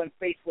even when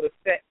faced with a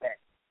setback.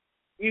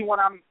 Even when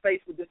I'm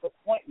faced with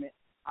disappointment,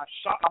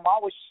 I'm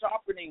always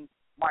sharpening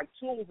my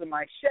tools in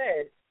my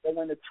shed, that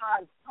when the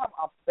time comes,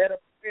 I'm better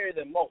prepared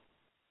than most.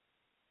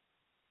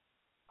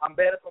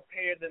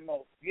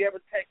 If you ever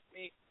text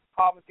me,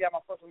 call me if you have my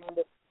personal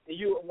number, and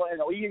you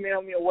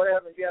email me or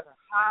whatever, you ask me,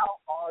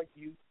 how are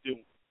you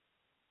doing?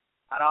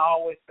 And I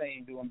always say,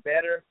 doing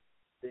better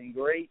than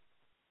great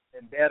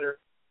and better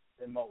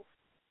than most.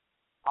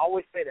 I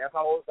always say that.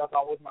 That's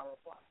always my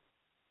reply.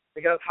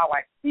 Because how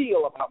I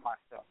feel about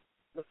myself,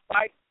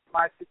 despite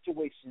my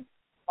situation,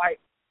 despite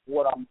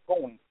what I'm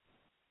going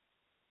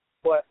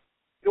through. But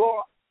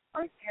your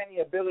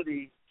uncanny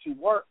ability to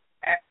work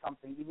at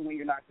something even when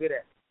you're not good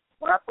at it.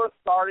 When I first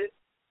started,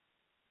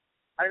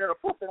 I didn't know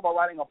the first thing about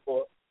writing a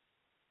book.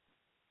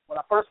 When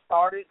I first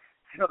started,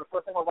 I didn't know the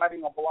first thing about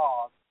writing a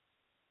blog,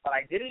 but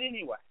I did it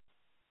anyway.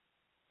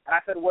 And I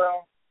said,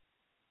 well,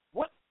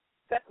 what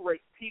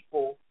separates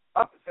people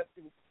up to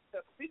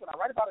people? And I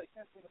write about it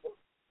in the book.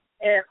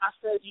 And I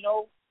said,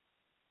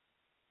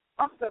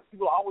 unsuccessful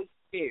people are always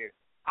scared,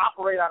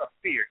 operate out of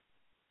fear.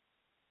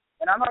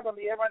 And I'm not going to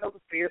be, everybody knows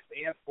what fear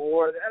stands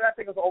for, and I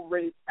think it's an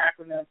overrated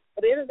acronym.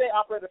 But at the end of the day,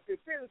 operate out of fear.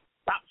 Fear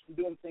stops you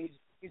from doing things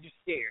because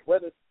you're scared.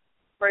 Whether it's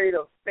afraid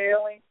of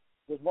failing,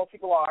 which most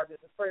people are,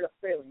 just afraid of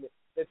failing.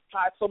 They've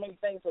tried so many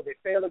things, so they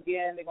fail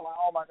again. They're going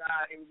like, oh, my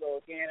God, here we go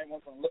again.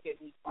 Everyone's going to look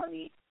at me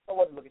funny. No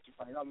one will look at you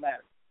funny. It doesn't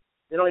matter.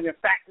 They don't even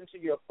factor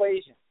into your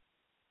equation.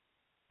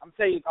 I'm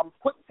telling you, I'm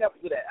quick to tell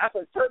you that. I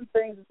said certain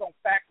things is going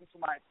to factor into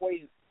my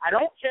equation. I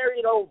don't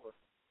carry it over.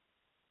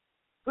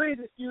 Please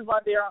excuse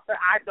my dear.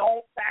 I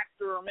don't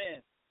factor them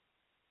in.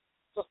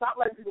 So stop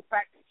letting people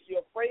factor into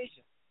your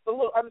equation. So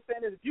look,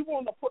 understand this. If you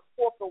want to put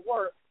forth the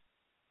work,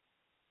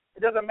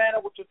 it doesn't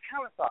matter what your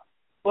talents are.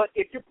 But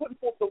if you're putting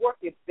forth the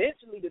work,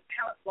 eventually the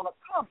talent's going to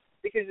come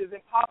because it's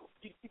impossible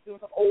for you to keep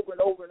doing something over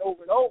and over and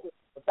over and over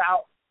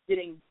without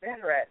getting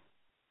better at it.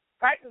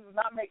 Practice does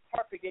not make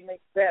perfect. It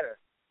makes better.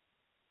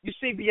 You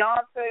see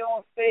Beyonce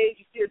on stage.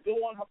 You see her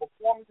doing her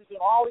performances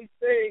and all these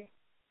things.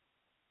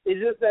 It's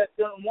just that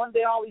one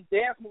day all these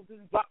dance moves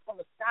just drop from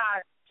the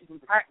sky. She's been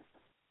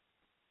practicing.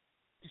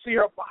 You see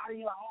her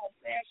body, you're like, oh,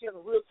 man, she has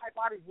a real tight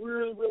body,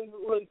 really, really,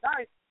 really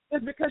nice.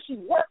 It's because she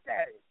worked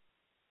at it.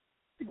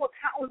 She put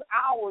countless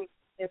hours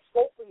in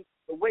sculpting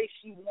the way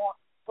she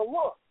wants to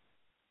look.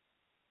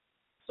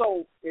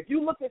 So if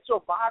you look at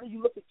your body,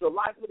 you look at your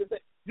life,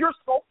 you're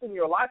sculpting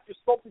your life, you're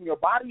sculpting your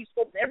body, you're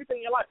sculpting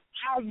everything in your life.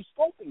 How are you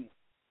sculpting it?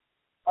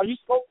 Are you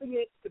sculpting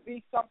it to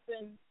be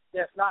something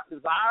that's not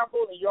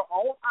desirable in your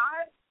own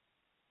eyes?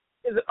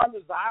 Is it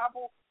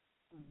undesirable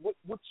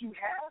what you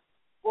have?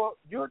 Well,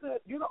 you're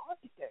the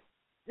architect.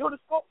 You're the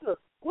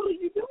sculptor. What are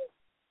you doing?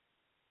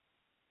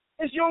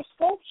 It's your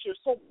sculpture.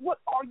 So what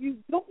are you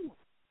doing?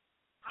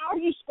 How are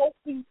you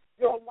sculpting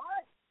your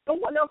life? No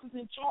one else is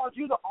in charge.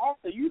 You're the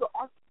author. You're the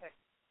architect.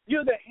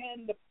 You're the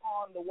hand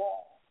upon the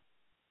wall.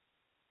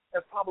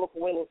 As Pablo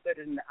Coelho said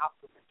it in the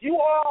alphabet. You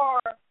are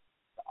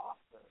the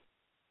author.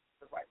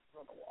 The right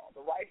on the wall.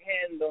 The right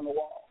hand on the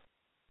wall.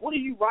 What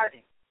are you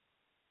writing?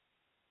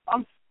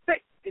 I'm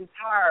sick and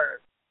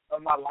tired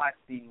of my life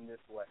being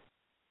this way.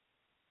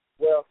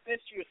 Well,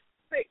 since you're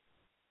sick,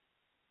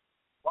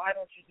 why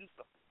don't you do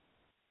something?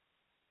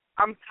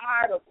 I'm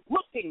tired of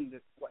looking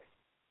this way.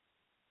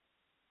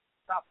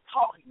 Stop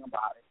talking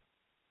about it.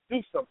 Do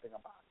something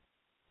about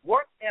it.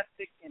 Work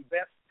ethic and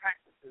best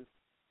practices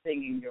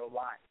thing in your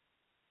life.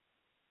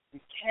 You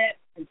can't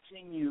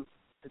continue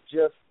to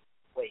just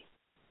wait.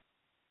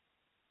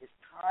 It's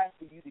time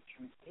for you to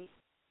create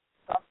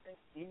something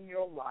in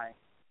your life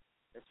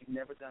that you've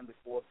never done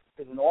before.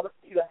 Because in order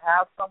for you to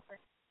have something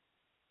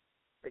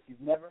that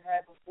you've never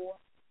had before,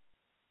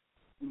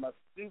 you must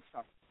do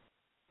something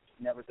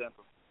you've never done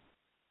before.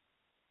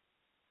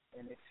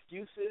 And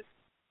excuses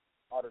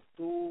are the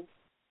tools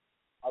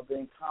of the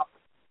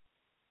incompetent.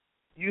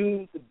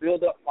 Used to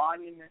build up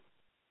monuments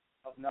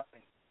of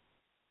nothing.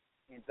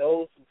 And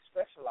those who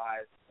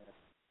specialize in it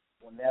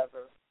will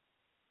never,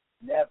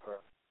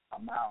 never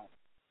amount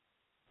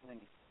to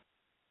anything.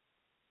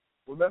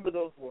 Remember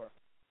those words.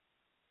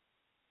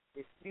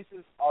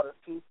 Excuses are the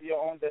tools for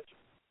your own detriment.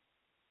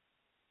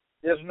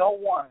 There's no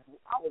one.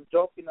 I was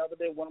joking the other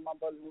day, one of my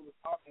buddies, we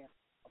were talking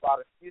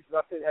about excuses.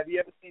 I said, have you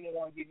ever seen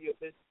anyone give you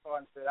a business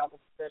card and say, I'm a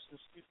professional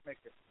excuse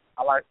maker?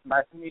 I like,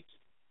 nice to meet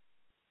you.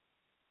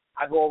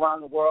 I go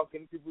around the world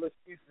giving people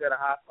excuses at a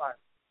high price.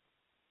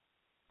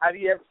 Have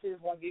you ever seen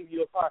someone give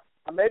you a car?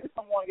 Or maybe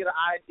someone get an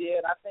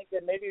idea, and I think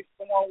that maybe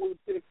someone would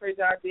get a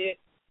crazy idea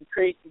to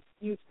create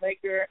Excuse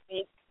Maker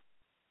Inc.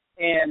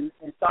 and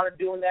started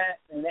doing that,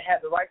 and they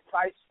had the right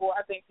price for it.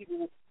 I think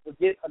people would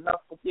get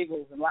enough for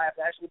giggles and laughs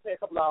to actually pay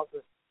a couple dollars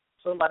for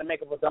somebody to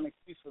make up a dumb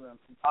excuse for them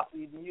and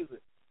possibly even use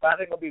it. But I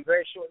think it'll be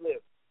very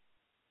short-lived.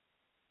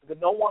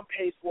 Because no one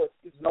pays for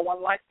excuses. No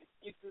one likes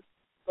excuses,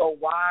 so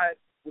why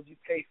would you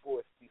pay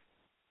for excuses?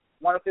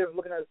 One of them was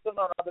looking at a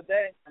seminar the other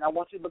day, and I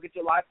want you to look at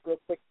your life real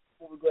quick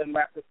before we go ahead and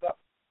wrap this up.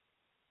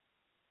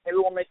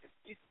 Everyone makes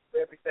excuses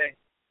for everything.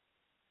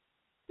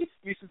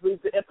 Excuses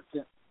lead to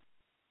impotence.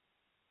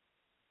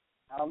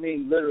 I don't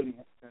mean literally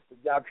impotence.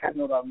 Y'all guys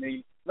know what I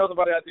mean. Know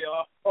somebody out there,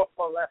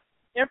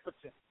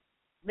 impotent.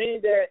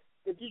 Meaning that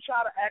if you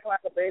try to act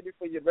like a baby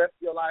for the rest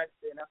of your life,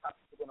 then that's how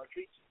people are going to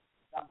treat you.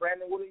 Now,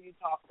 Brandon, what are you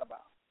talking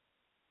about?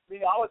 I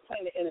always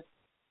playing the innocent.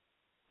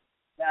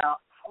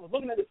 Now, I was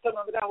looking at this stuff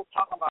the other day. I was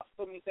talking about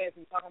so many things.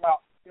 He was talking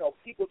about,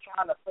 people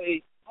trying to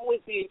play,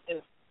 always being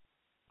innocent.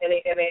 And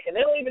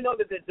they don't even know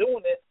that they're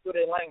doing it through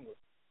their language.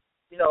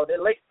 They're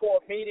late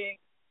for a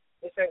meeting.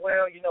 They say,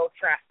 well,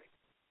 traffic.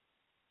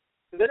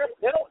 So they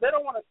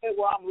don't want to say,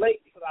 well, I'm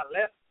late because I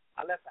left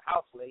the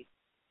house late,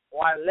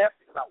 or I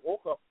left because I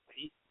woke up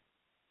late.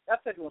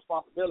 That's taking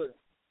responsibility.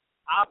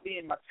 I'll be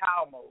in my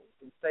child mode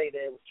and say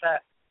that it was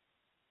traffic.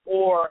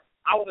 Or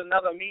I was in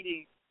another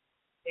meeting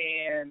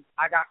and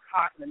I got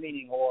caught in the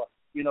meeting, or,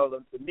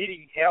 the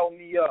meeting held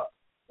me up,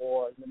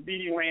 or the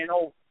meeting ran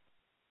over.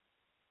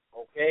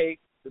 Okay?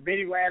 The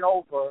meeting ran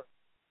over,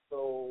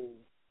 so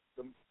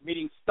the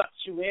meeting stuck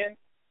you in.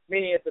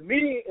 Meaning if the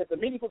meeting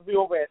supposed to be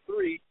over at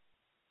 3,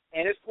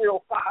 and it's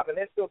 3:05 and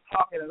they're still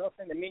talking and they're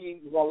saying the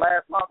meeting is going to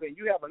last longer and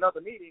you have another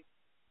meeting,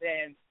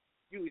 then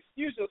you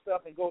excuse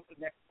yourself and go to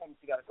the next appointment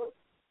you got to go to.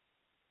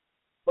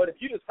 But if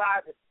you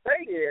decide to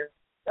stay there,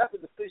 that's a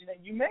decision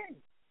that you made.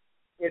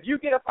 If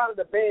you get up out of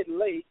the bed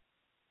late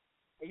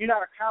and you're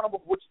not accountable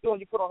for what you're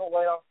doing, you put on,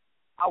 well,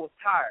 I was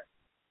tired.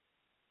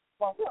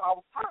 Well, I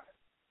was tired.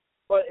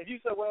 But if you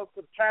say, well,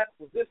 the traffic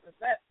was this and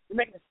that, you're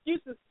making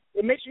excuses,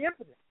 it makes you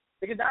impotent.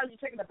 Because now you're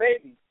taking the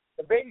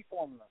baby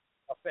formula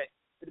effect.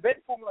 The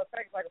baby formula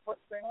effect is like a person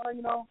saying,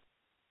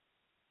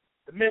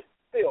 the milk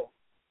spilled.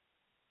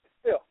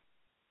 The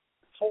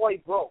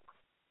toy broke.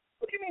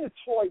 What do you mean the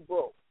toy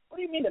broke? What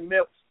do you mean the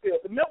milk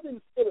spilled? The milk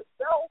didn't spill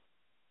itself.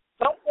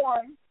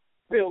 Someone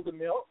spilled the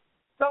milk.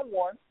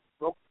 Someone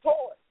broke the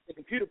toy. The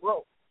computer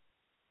broke.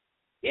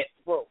 It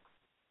broke.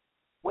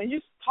 When you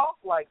talk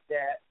like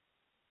that,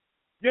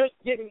 you're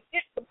giving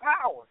it the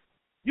power.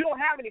 You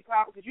don't have any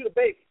power because you're the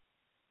baby.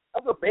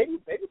 That's a baby.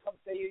 Baby come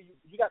say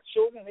you got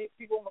children. They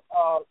people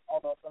on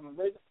the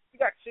radio. You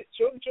got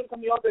children. Children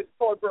come to you all day. The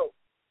toy broke.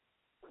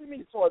 What do you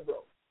mean the toy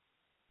broke?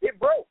 It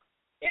broke.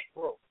 It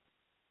broke.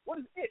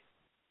 What is it?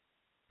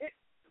 It's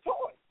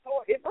toy.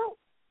 It broke.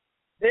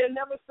 They'll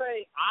never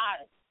say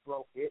I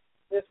broke it.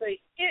 They'll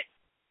say it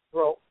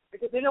broke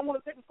because they don't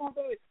want to take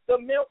responsibility. The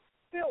milk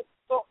spilled.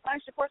 So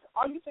ask your question: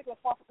 are you taking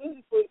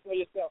responsibility for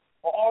yourself,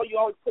 or are you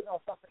always putting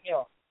on something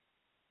else?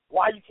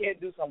 Why you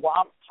can't do something? Well,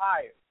 I'm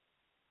tired.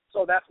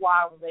 So that's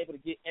why I was able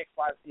to get X,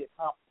 Y, Z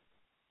accomplished.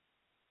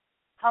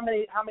 How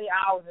many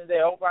hours in a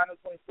day? Over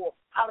 124.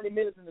 How many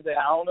minutes in a day?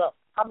 I don't know.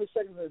 How many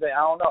seconds in a day?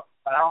 I don't know.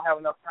 But I don't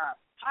have enough time.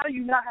 How do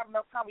you not have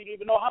enough time? You don't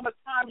even know how much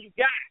time you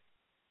got.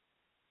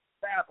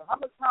 How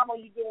much time are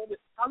you doing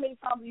this? How many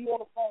times are you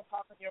on the phone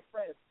talking to your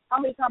friends? How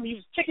many times are you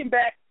just kicking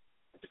back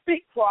with the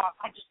feet crossed?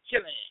 I'm just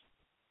chilling.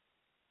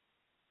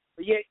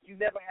 But yet you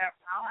never have.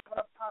 I don't have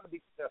enough time to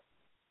be successful.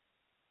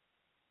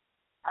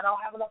 I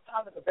don't have enough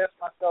time to invest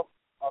myself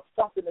of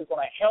something that's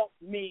going to help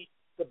me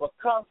to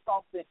become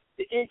something,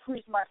 to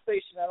increase my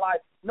station in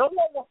life. No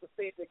one wants to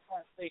stay at their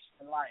current station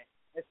in life,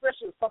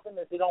 especially with something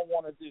that they don't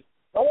want to do.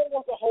 No one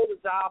wants to hold a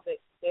job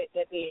that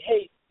they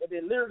hate, that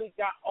they literally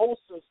got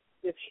ulcers,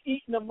 that's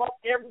eating them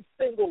up every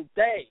single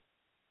day.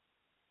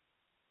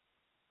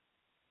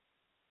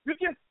 You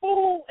can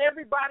fool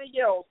everybody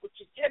else, but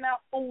you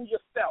cannot fool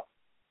yourself.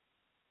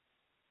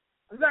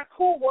 It's not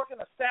cool working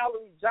a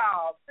salary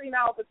job, 3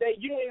 hours a day.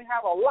 You don't even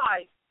have a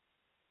life.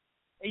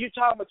 And you're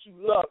talking about you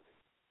love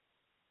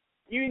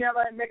it. You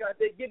never make it.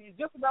 They give you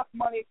just enough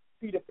money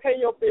for you to pay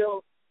your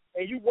bills,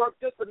 and you work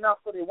just enough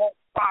so they won't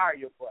fire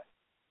your butt.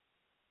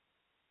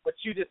 But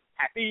you just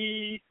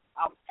happy.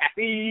 I'm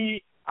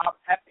happy.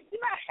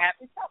 You're not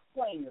happy. Stop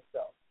playing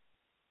yourself.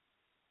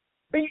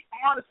 Be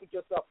honest with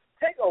yourself.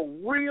 Take a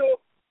real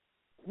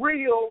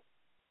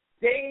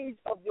gauge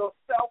of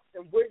yourself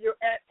and where you're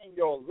at in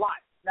your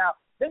life. Now,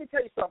 let me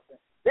tell you something.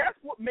 That's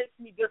what makes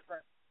me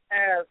different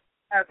as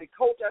a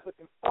coach, as a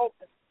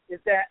consultant, is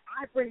that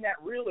I bring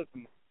that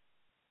realism.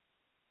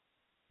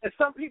 And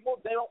some people,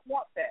 they don't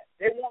want that.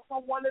 They want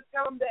someone to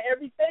tell them that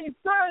everything's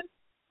done,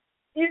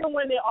 even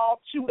when they're all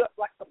chewed up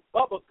like some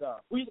bubble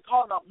gum. We used to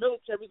call it our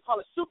military, we used to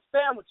call it soup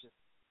sandwiches.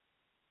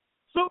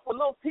 Soup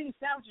with little teeny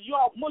sandwiches, you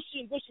all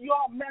mushy and gushy, you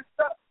all messed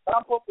up. But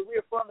I'm supposed to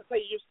reaffirm and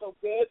say you're so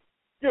good,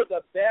 you're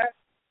the best.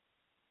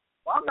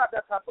 Well, I'm not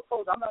that type of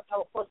coach. I'm not the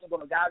type of person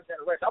going to guide you in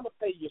that direction. I'm going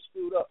to say you're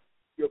screwed up.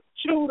 You're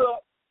chewed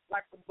up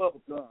like some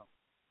bubble gum.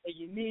 And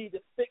you need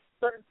to fix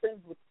certain things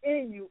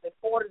within you in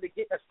order to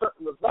get a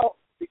certain result.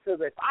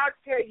 Because if I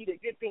tell you that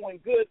you're doing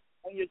good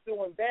when you're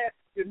doing bad,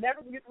 you're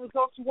never going to get the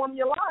results you want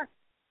in your life.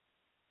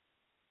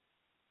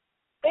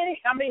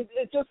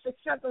 It's just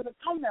success doesn't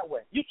come that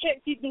way. You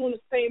can't keep doing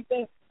the same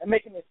thing and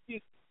making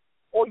excuses.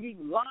 Or you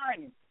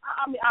lying.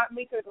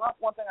 That's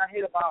one thing I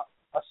hate about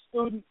a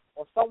student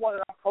or someone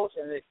that I'm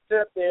coaching, and they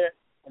sit up there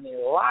and they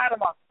lie to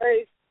my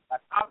face like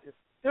I'm just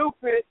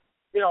stupid.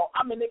 They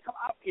come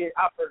out here.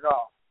 I've heard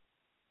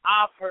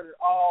it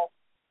all.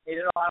 And,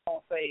 I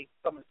don't say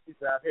some of the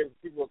excuses I've heard.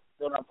 People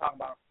know what I'm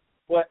talking about.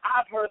 But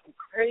I've heard some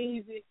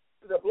crazy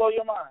that blow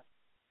your mind.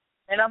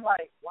 And I'm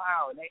like,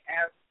 wow. And they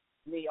ask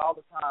me all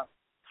the time,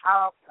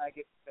 how can I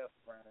get success,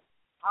 Brandon?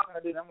 How can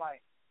I do that? I'm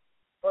like,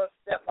 first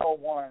step number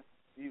one,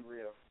 be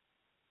real.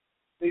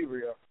 Be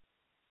real.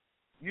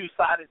 You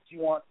decided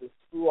you want to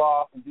screw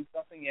off and do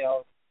something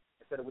else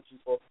instead of what you're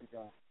supposed to be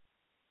doing.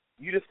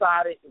 You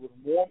decided it was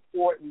more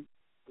important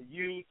for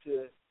you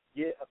to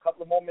get a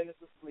couple of more minutes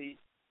of sleep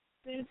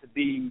than to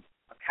be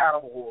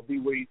accountable or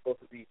be where you're supposed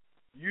to be.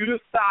 You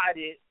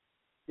decided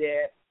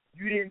that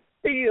you didn't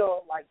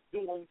feel like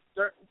doing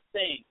certain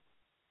things.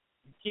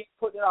 You keep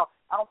putting it off.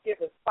 I don't care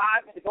if it's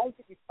 5 minutes. It only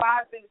takes you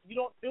 5 minutes. You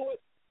don't do it.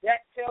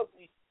 That tells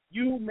me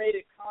you made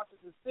a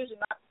conscious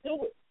decision not to do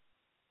it.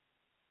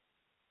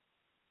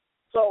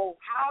 So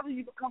how do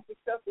you become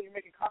successful? You're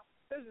making conscious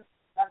decisions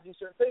not to do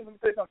certain things. Let me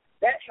tell you something.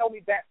 That held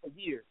me back for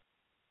years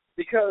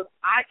because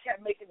I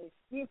kept making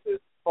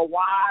excuses for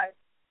why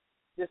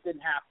this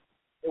didn't happen.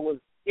 It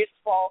was its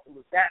fault. It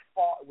was that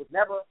fault. It was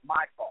never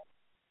my fault.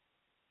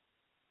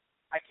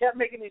 I kept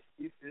making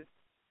excuses.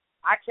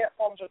 I kept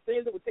falling for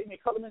things that would take me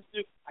a couple minutes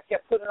to do. I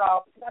kept putting it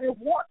off because I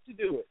didn't want to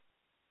do it.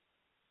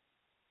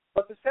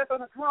 But success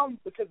doesn't come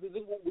because this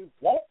is what we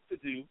want to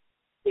do.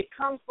 It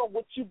comes from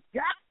what you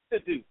got to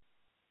do.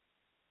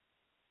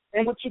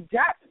 And what you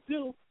got to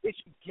do is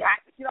you got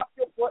to get off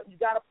your butt. You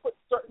got to put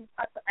certain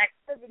types of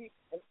activity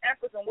and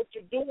effort on what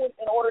you're doing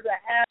in order to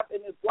have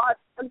in this life.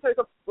 Let me tell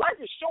you something.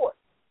 Life is short.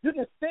 You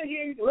can sit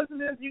here, you can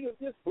listen to this, you can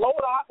just blow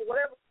it off or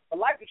whatever,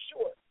 but life is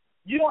short.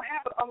 You don't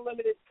have an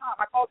unlimited time.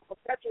 I call it the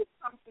perpetual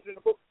time in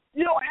the book.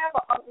 You don't have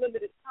an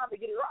unlimited time to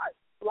get it right.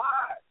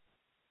 Live.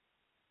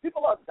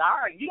 People are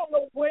dying. You don't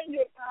know when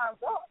your time's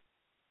up.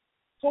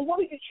 So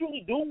what are you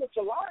truly doing with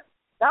your life?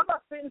 Now, I'm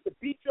not saying this to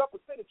beat you up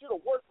and say that you're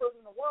the worst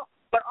person in the world,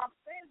 but I'm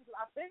saying this because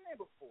I've been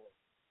there before.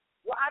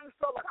 Well, I just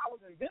felt like I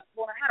was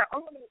invincible and I had an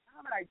unlimited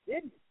time and I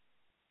didn't.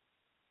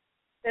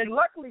 And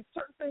luckily,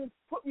 certain things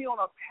put me on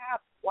a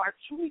path where I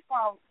truly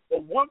found the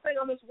one thing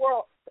on this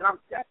world that I'm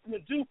destined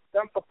to do,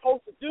 that I'm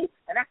supposed to do,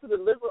 and that's to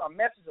deliver a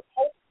message of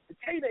hope, to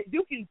tell you that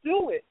you can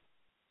do it.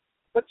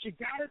 But you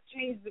got to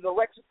change the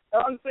direction.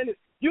 Now, understand this.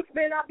 You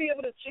may not be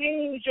able to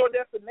change your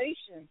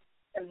destination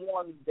in 1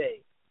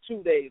 day,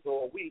 2 days,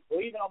 or a week, or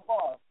even a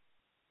month,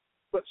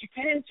 but you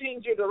can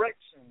change your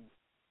direction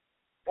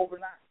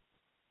overnight.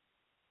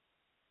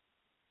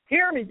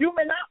 Hear me. You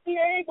may not be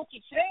able to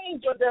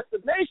change your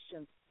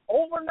destination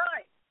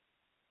overnight.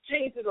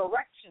 Change the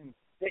direction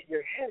that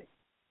you're heading.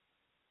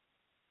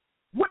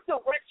 What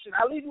direction?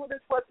 I'll leave you with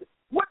this question.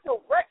 What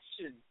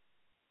direction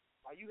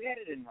are you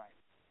headed in right?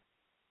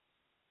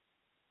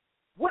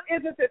 What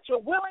is it that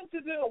you're willing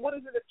to do, and what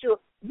is it that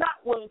you're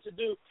not willing to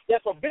do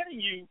that's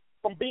preventing you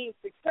from being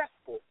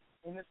successful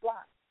in this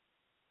life?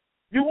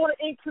 You want to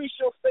increase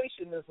your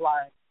station in this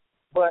life,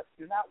 but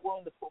you're not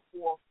willing to put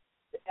forth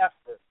the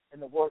effort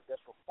and the work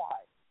that's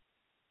required.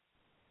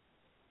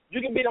 You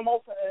can be the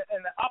most,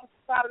 and the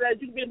opposite side of that,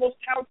 you can be the most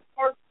talented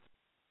person,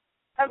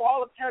 have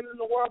all the talent in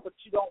the world, but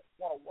you don't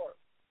want to work.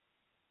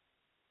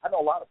 I know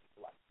a lot of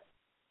people like that.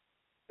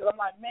 Because I'm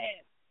like,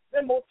 man,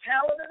 they're more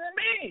talented than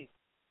me.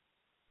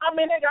 I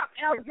mean, they got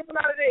talent dripping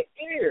out of their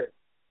ears,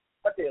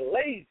 but they're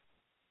lazy.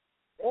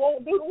 They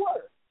won't do the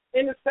work.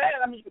 And it's sad.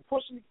 I mean, you can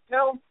push them, you can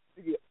tell them,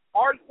 you can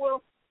argue with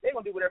them, they're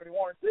going to do whatever they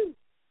want to do.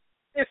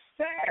 It's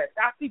sad.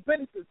 I see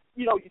businesses,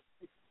 your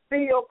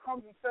CEO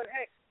comes and says,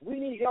 hey,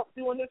 we need help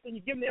doing this, and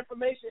you give them the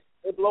information,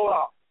 they blow it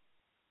off.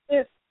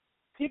 It's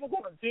people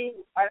going to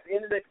do, at the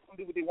end of the day, people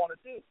do what they want to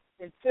do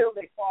until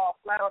they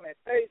fall flat on their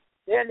face.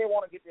 Then they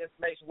want to get the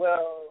information.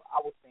 Well,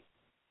 I was thinking.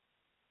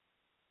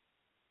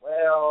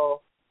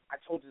 Well, I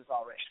told you this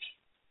already.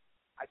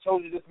 I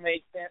told you this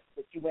made sense,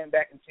 but you went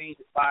back and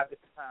changed it 5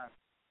 different times.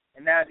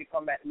 And now you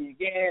come back to me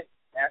again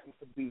and ask me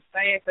to do the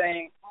same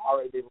thing I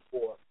already did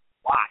before.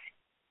 Why?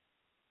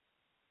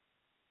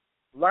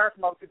 Learn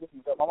from other people.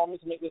 My mom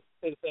used to make this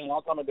say the thing a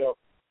long time ago.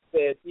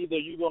 Said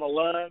either you're going to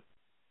learn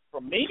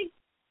from me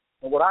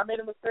And when I made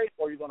a mistake,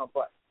 or you're going to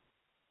butt.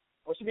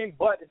 What you mean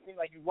butt? It seems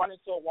like you run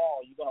into a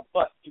wall. You're going to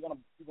butt. You're going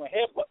to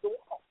headbutt the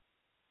wall.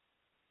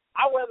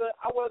 I rather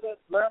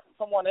learn from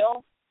someone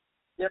else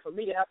than for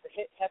me to have to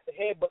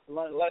headbutt to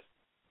learn a lesson.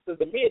 Because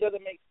to me, it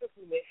doesn't make sense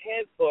for me to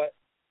headbutt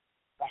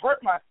to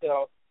hurt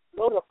myself in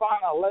order to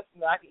find a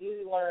lesson that I can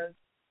easily learn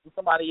from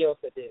somebody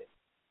else that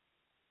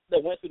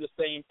went through the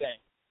same thing.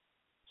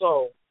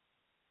 So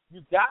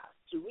you got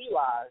to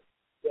realize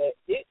that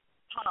it's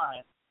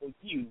time for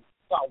you to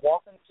start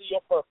walking into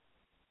your purpose.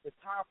 It's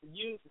time for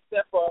you to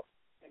step up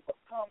and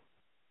become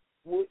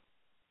what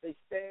they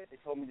said. They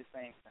told me the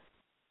same thing.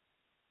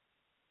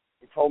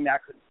 They told me I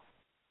couldn't.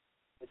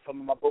 They told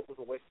me my book was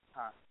a waste of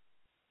time.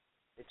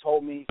 They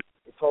told me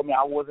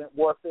I wasn't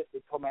worth it. They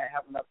told me I didn't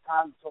have enough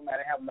time. They told me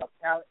I didn't have enough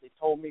talent. They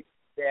told me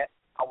that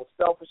I was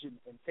selfish in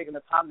taking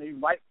the time to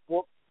even write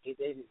books. They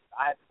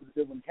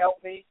wouldn't help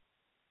me.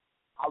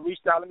 I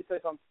reached out. Let me tell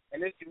you something.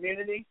 In this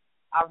community,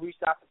 I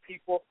reached out to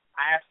people.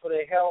 I asked for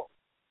their help.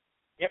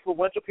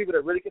 Influential people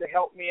that really could have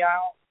helped me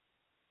out.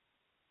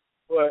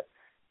 But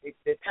they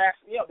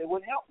passed me up. They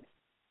wouldn't help me.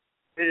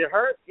 Did it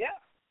hurt? Yeah.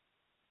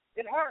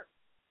 It hurt.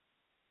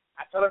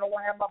 I told them no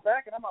one had my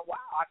back, and I'm like,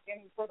 wow, I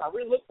can't even person I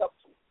really looked up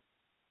to.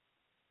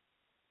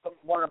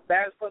 One of the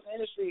baddest person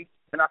in the industry,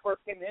 when I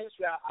first came to the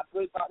industry, I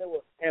really thought they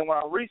were. And when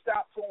I reached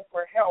out to them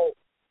for help,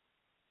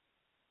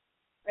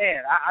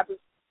 man, I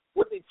just,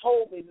 what they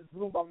told me just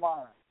blew my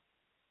mind.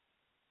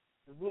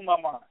 It blew my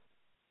mind.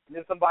 And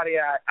then somebody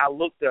I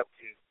looked up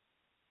to.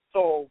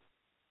 So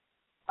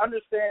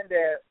understand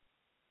that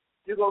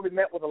you're going to be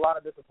met with a lot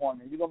of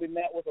disappointment. You're going to be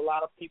met with a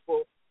lot of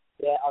people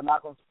that are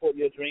not going to support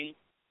your dreams.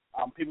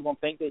 People are going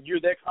to think that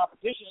you're their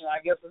competition, and I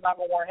guess they're not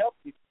going to want to help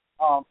you.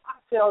 I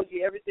tell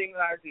you everything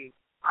that I do.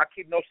 I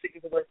keep no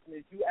secrets away from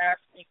you. If you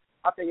ask me,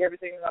 I'll tell you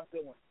everything that I'm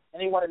doing.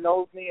 Anyone that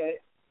knows me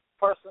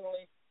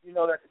personally, you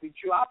know that to be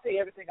true. I'll tell you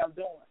everything I'm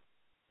doing.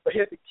 But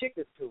here's the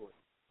kicker to it.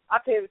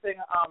 I'll tell you everything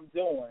I'm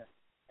doing,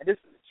 and this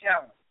is the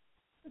challenge.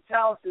 The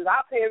challenge is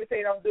I'll tell you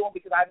everything I'm doing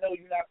because I know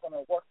you're not going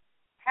to work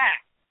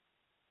half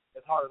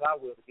as hard as I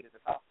will to get it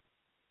to come.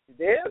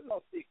 There's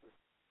no secret.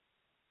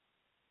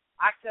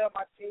 I tell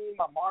my team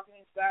my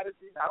marketing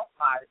strategies. I don't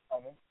hide it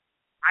from them.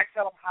 I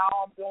tell them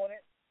how I'm doing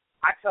it.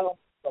 I tell them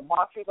the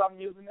mantras I'm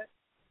using it.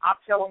 I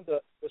tell them the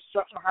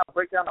structure on how to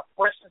break down the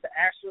questions to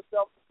ask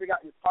yourself to figure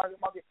out your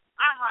target market.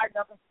 I hide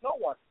nothing from no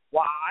one.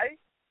 Why?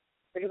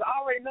 Because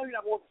I already know you're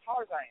not working as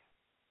hard as I am.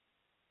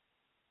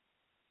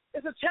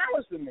 It's a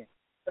challenge to me.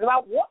 Because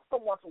I want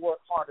someone to work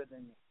harder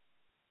than me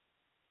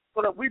so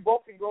that we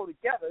both can grow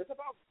together. It's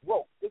about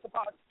growth. It's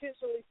about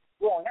intentionally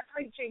growing. That's how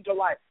you change your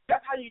life.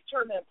 That's how you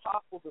turn the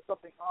impossible to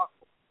something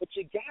possible. But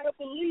you got to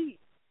believe.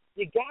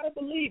 You got to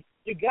believe.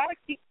 You got to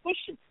keep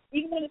pushing,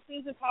 even when it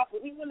seems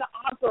impossible, even when the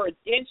odds are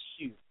against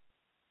you.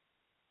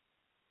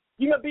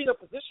 You may be in a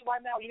position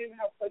right now you don't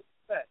even have a place to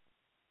say.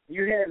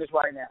 You're hearing this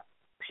right now.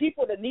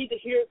 People that need to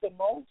hear it the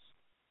most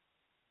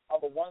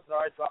are the ones that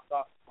already dropped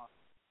off the money.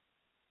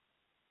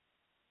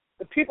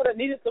 The people that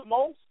need it the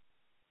most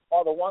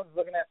are the ones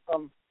looking at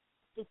some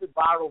stupid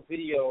viral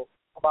video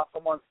about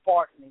someone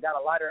farting and got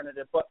a lighter under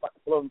their butt about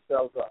to blow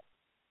themselves up.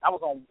 I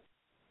was on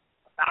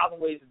 1,000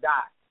 Ways to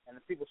Die, and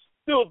the people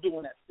still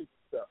doing that stupid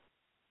stuff.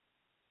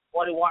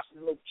 Or they watching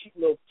a little cute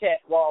little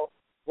cat roll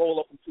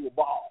up into a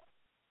ball.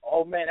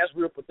 Oh man, that's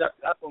real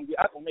productive. That's gonna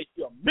make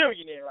you a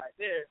millionaire right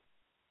there.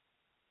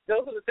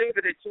 Those are the things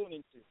that they tune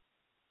into.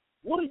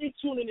 What are you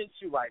tuning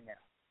into right now?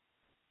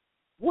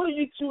 What are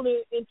you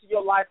tuning into your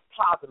life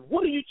positive?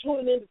 What are you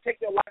tuning in to take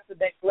your life to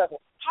the next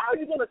level? How are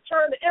you going to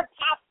turn the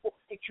impossible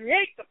and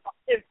create the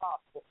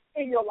impossible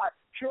in your life?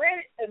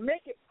 Create it and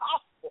make it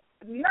possible.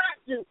 Not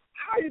you.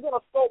 How are you going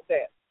to scope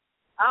that?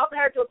 I've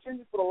had your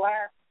attention for the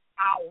last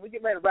hour. We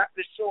get ready to wrap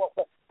this show up,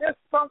 but there's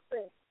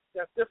something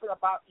that's different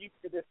about you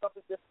because there's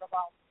something different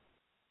about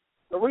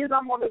me. The reason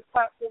I'm on this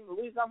platform, the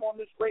reason I'm on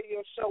this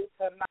radio show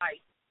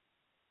tonight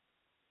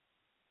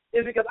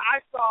is because I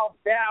saw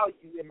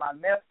value in my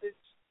message.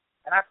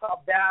 And I saw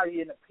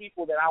value in the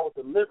people that I was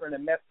delivering the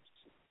message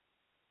to.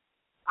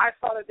 I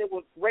saw that there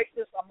was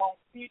greatness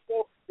among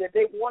people, that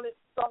they wanted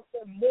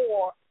something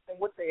more than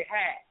what they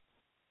had.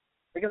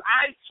 Because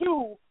I,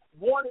 too,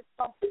 wanted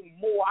something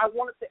more. I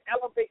wanted to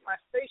elevate my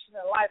station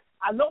in life.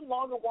 I no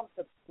longer wanted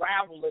to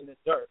gravel in the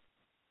dirt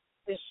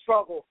and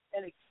struggle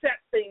and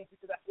accept things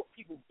because that's what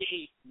people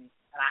gave me,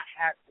 and I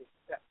had to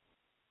accept it.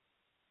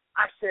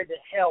 I said, to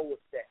hell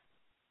with that.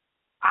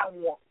 I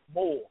want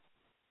more.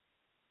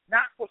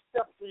 Not for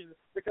selfish reasons,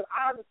 because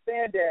I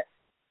understand that,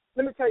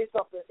 let me tell you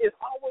something, it's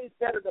always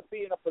better to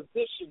be in a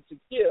position to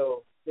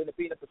give than to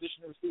be in a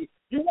position to receive.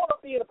 You want to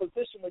be in a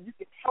position where you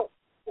can help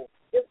people.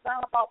 It's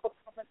not about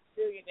becoming a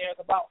billionaire.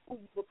 It's about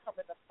who you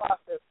become in the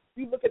process.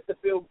 You look at the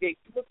Bill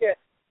Gates. You look at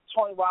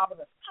Tony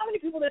Robbins. How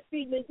many people they're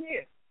feeding a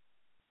year?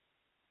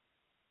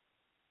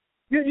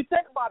 You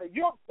think about it.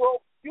 You're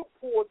broke. You're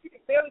poor. You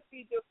can barely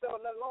feed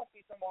yourself, let alone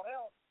feed someone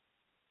else.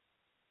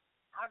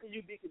 How can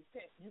you be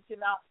content? You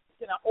cannot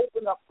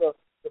open up the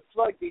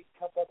floodgates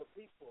to help other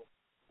people.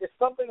 There's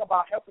something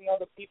about helping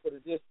other people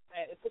that just,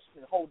 man, it puts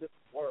you in a whole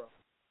different world.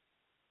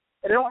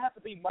 And it don't have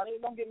to be money.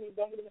 Don't get me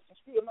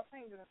misconstrued. I'm not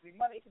saying it has to be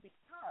money. It could be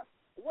time.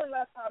 But when the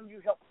last time you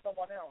helped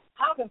someone else?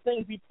 How can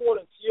things be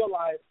poured into your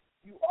life?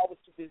 You always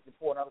too busy to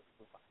pour in other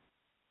people's life.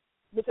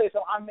 Let me tell you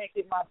something. I make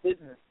it my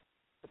business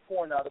to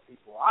pour into other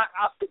people.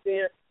 I'll sit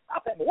there.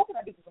 I'll think, well, what can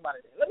I do for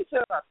somebody today? Let me tell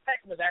you my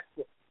text message,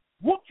 actually,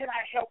 what can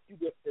I help you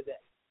with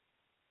today?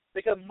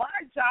 Because my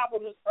job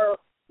on this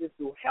earth is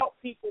to help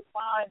people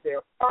find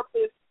their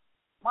purpose.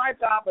 My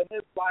job in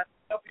this life is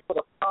to help people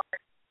to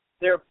find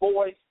their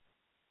voice.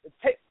 It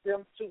takes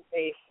them to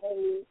a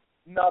whole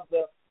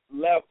nother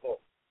level.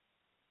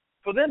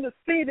 For them to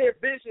see their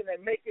vision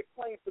and make it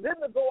plain. For them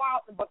to go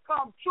out and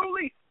become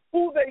truly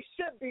who they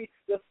should be,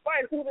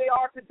 despite who they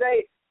are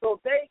today,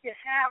 so they can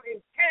have a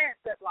chance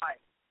at life.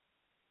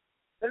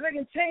 That they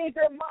can change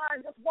their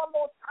mind just one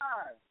more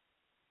time.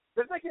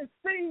 That they can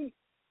see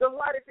the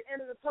light at the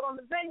end of the tunnel.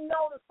 That they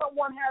know that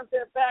someone has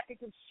their back and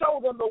can show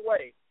them the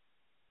way.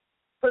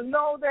 To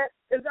know that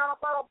it's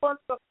not about a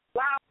bunch of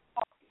loud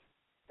talking.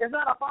 It's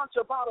not a bunch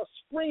about a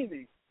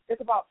screaming. It's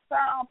about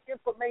sound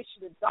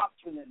information and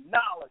doctrine and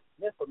knowledge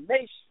and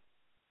information.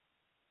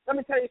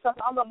 Let me tell you something.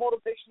 I'm a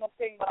motivational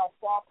king, but I'm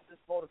far from this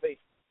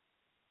motivation.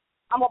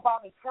 I'm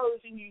about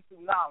encouraging you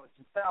through knowledge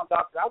and sound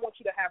doctrine. I want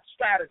you to have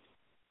strategy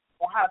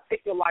on how to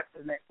take your life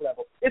to the next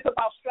level. It's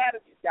about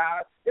strategy,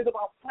 guys. It's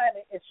about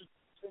planning and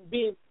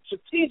being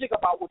strategic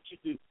about what you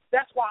do.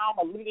 That's why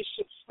I'm a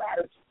leadership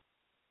strategist.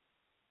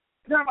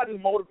 It's not about just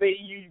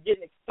motivating you, you're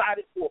getting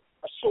excited for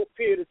a short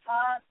period of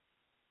time.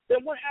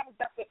 Then what happens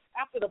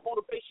after the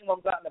motivation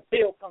comes out and the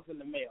bill comes in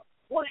the mail?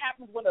 What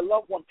happens when the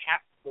loved one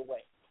passes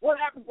away? What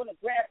happens when the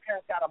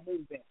grandparents got to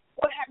move in?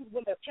 What happens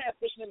when the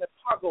transmission in the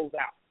car goes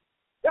out?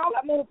 All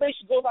that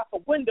motivation goes out the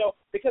window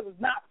because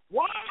it's not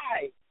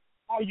why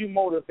are you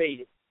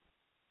motivated?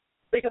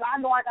 Because I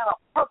know I got a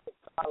purpose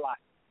in my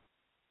life.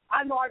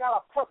 I know I got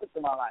a purpose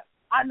in my life.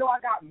 I know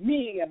I got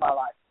meaning in my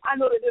life. I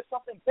know that there's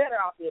something better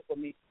out there for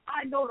me.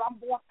 I know that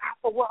I'm going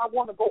after what I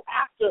want to go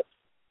after,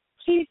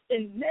 teeth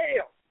and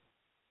nails.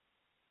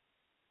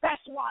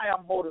 That's why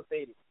I'm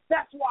motivated.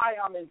 That's why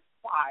I'm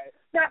inspired.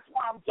 That's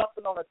why I'm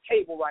jumping on a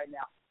table right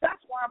now. That's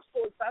why I'm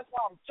so excited. That's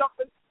why I'm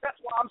jumping. That's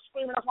why I'm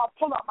screaming. That's why I'm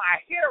pulling out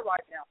my hair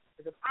right now.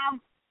 Because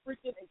I'm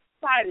freaking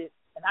excited,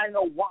 and I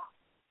know why.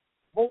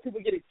 Most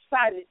people get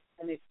excited,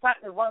 and the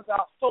excitement runs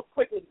out so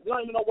quickly, they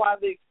don't even know why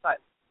they're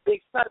excited.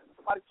 They're excited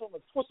because somebody told them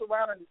to twist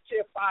around in the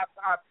chair 5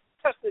 times,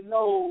 touch their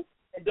nose,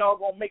 and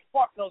doggone make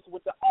fart noises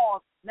with their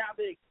arms. Now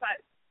they're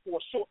excited for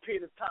a short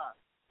period of time.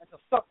 And so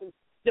something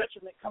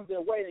detriment comes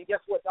their way, and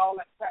guess what? All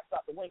that crap's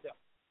out the window.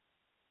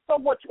 So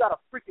what? You got a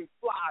freaking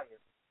flyer.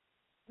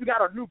 You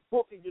got a new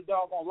book in your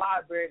doggone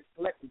library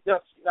collecting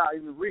dust you're not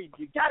even reading.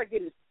 You got to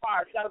get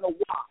inspired. You got to know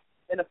why.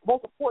 And the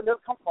most important, it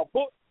doesn't come from a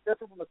book, it doesn't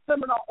come from a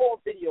seminar or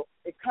a video.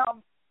 It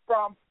comes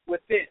from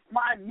within.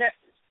 My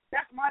message.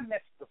 That's my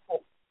message to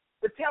folks.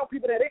 To tell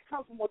people that it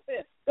comes from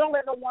within. Don't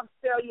let no one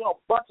sell you a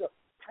bunch of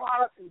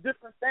products and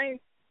different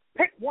things.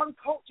 Pick one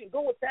coach and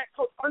go with that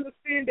coach.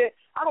 Understand that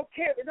I don't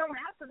care. It don't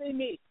have to be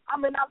me. I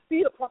may not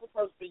be the perfect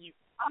person for you.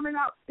 I may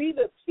not be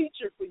the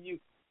teacher for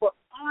you. But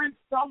find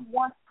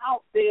someone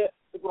out there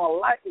that's going to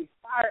light a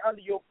fire under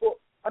your butt,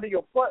 that's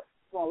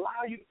going to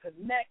allow you to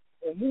connect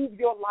and move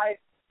your life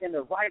in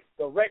the right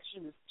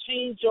direction and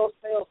change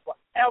yourselves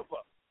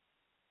forever.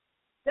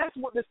 That's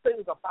what this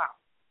thing is about.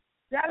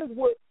 That is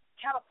what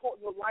catapults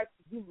your life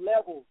to new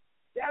levels.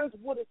 That is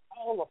what it's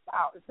all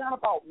about. It's not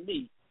about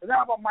me. It's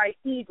not about my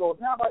ego.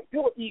 It's not about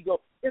your ego.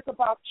 It's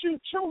about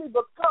you truly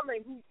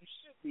becoming who you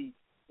should be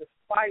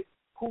despite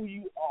who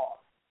you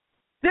are.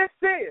 This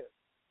is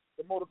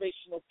the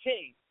Motivational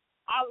King.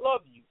 I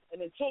love you.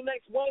 And until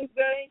next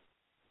Wednesday,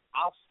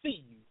 I'll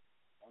see you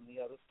on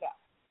the other side.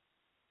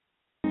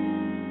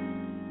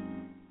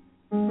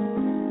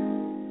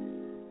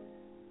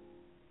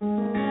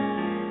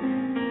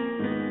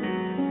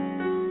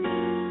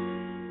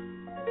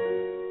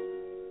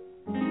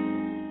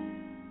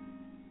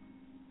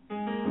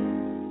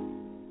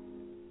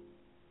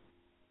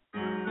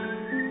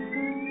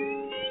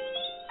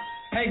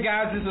 Hey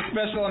guys, this is a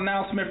special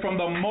announcement from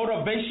the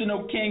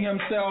Motivational King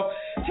himself.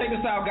 Check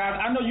this out, guys.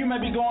 I know you may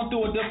be going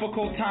through a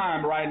difficult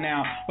time right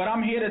now, but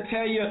I'm here to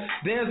tell you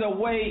there's a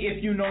way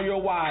if you know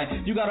your why.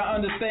 You got to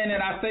understand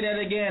that. I say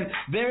that again.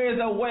 There is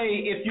a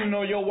way if you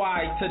know your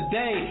why.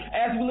 Today,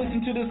 as we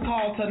listen to this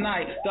call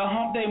tonight, the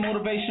Hump Day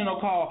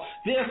Motivational Call,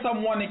 there's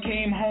someone that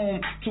came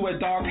home to a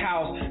dark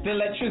house. The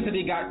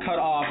electricity got cut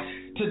off.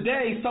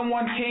 Today,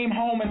 someone came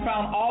home and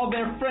found all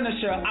their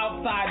furniture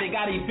outside. They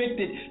got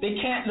evicted. They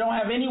don't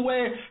have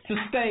anywhere to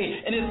stay,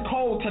 and it's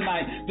cold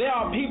tonight. There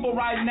are people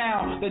right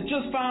now that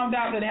just found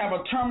out that they have a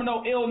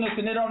terminal illness,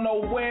 and they don't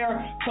know where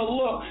to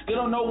look. They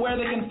don't know where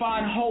they can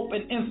find hope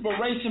and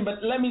inspiration.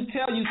 But let me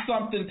tell you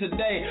something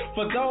today.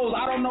 For those,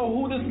 I don't know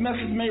who this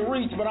message may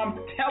reach, but I'm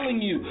telling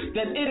you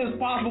that it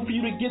is possible for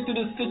you to get through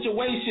this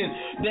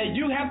situation, that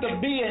you have to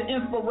be an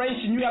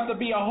inspiration. You have to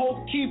be a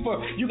hope keeper.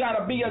 You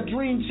got to be a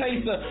dream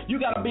chaser. You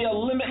got to be a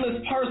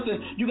limitless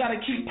person. You got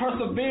to keep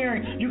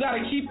persevering. You got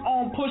to keep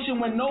on pushing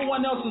when no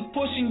one else is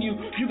pushing you.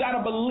 You got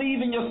to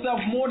believe in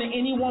yourself more than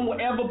anyone will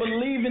ever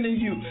believe in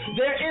you.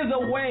 There is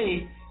a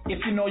way. If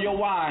you know your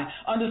why,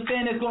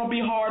 understand it's going to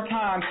be hard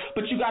times,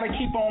 but you got to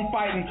keep on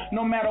fighting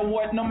no matter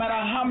what, no matter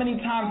how many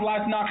times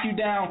life knocks you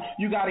down,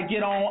 you got to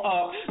get on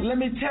up.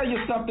 Let me tell you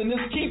something,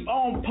 just keep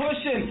on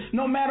pushing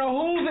no matter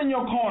who's in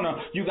your corner.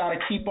 You got to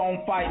keep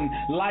on fighting.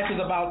 Life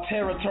is about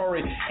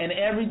territory, and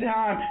every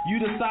time you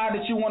decide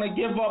that you want to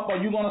give up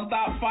or you're going to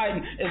stop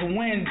fighting is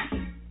when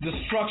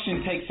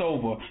destruction takes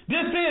over.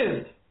 This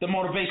is the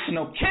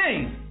Motivational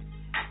King.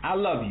 I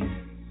love you.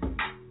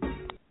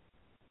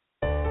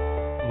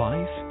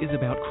 Life is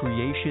about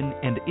creation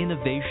and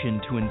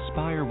innovation to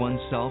inspire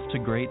oneself to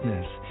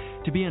greatness,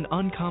 to be an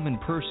uncommon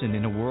person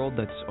in a world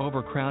that's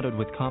overcrowded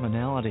with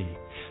commonality.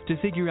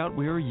 To figure out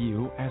where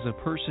you, as a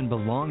person,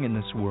 belong in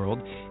this world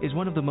is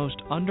one of the most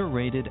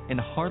underrated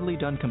and hardly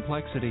done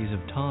complexities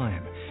of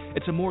time.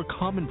 It's a more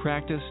common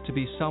practice to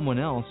be someone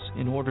else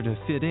in order to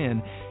fit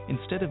in,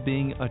 instead of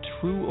being a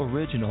true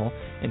original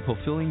and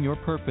fulfilling your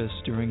purpose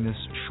during this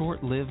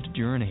short-lived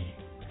journey.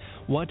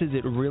 What does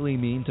it really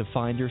mean to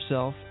find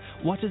yourself?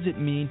 What does it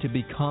mean to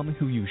become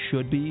who you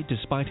should be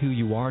despite who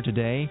you are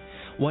today?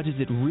 What does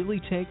it really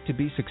take to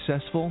be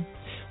successful?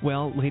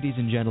 Well, ladies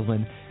and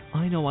gentlemen,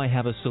 I know I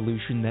have a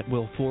solution that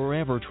will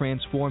forever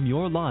transform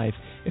your life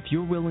if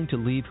you're willing to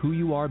leave who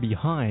you are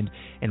behind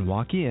and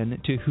walk in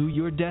to who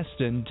you're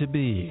destined to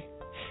be.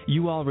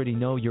 You already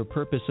know your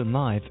purpose in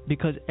life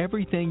because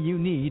everything you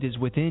need is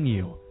within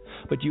you,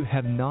 but you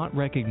have not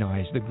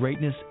recognized the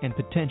greatness and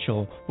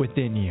potential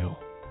within you.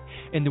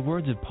 In the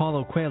words of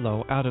Paulo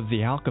Coelho out of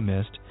The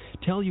Alchemist,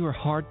 tell your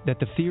heart that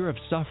the fear of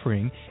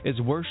suffering is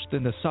worse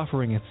than the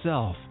suffering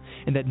itself,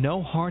 and that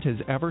no heart has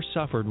ever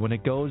suffered when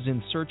it goes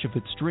in search of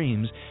its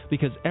dreams,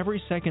 because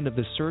every second of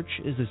the search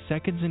is a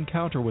second's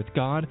encounter with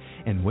God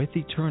and with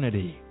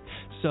eternity.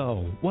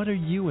 So, what are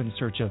you in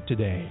search of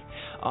today?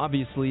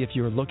 Obviously, if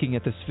you're looking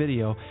at this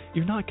video,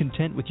 you're not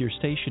content with your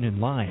station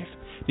in life,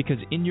 because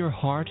in your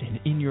heart and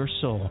in your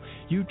soul,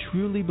 you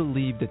truly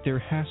believe that there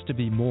has to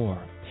be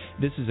more.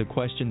 This is a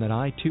question that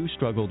I too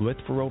struggled with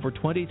for over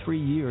 23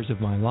 years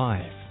of my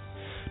life.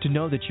 To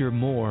know that you're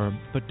more,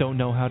 but don't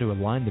know how to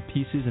align the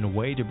pieces in a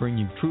way to bring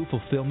you true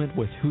fulfillment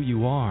with who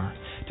you are.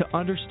 To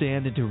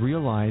understand and to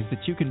realize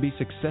that you can be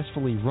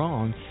successfully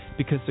wrong,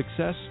 because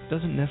success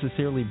doesn't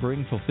necessarily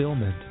bring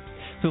fulfillment.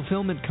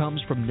 Fulfillment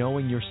comes from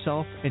knowing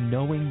yourself and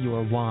knowing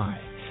your why.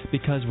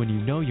 Because when you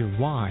know your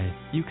why,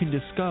 you can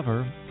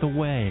discover the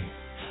way.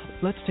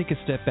 Let's take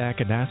a step back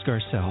and ask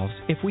ourselves,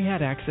 if we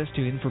had access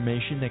to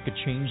information that could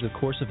change the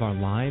course of our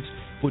lives,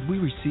 would we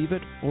receive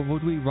it, or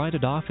would we write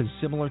it off as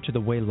similar to the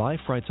way life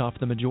writes off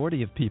the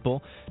majority of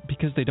people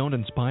because they don't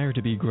inspire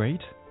to be great?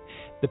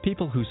 The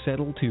people who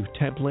settle to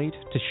template,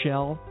 to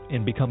shell,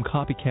 and become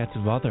copycats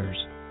of others.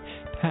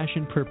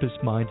 Passion Purpose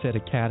Mindset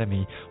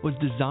Academy was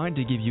designed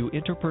to give you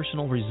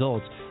interpersonal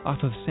results off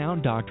of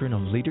sound doctrine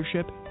of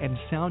leadership and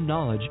sound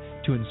knowledge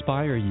to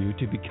inspire you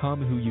to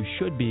become who you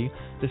should be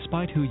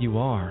despite who you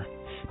are.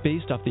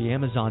 Based off the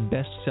Amazon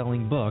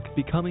best-selling book,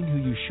 Becoming Who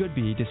You Should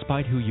Be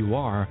Despite Who You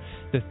Are,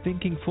 the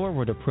thinking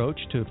forward approach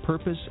to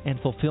purpose and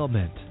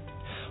fulfillment.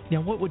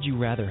 Now, what would you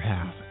rather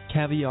have,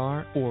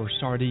 caviar or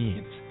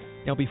sardines?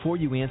 Now, before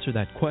you answer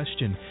that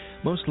question,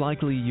 most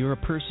likely you're a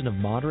person of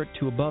moderate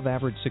to above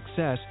average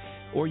success,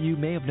 or you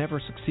may have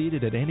never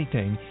succeeded at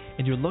anything,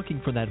 and you're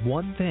looking for that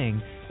one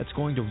thing that's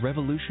going to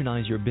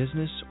revolutionize your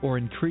business or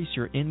increase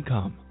your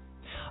income.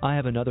 I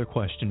have another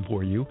question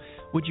for you.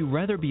 Would you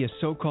rather be a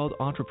so-called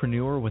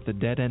entrepreneur with a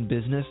dead-end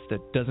business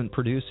that doesn't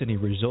produce any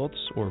results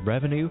or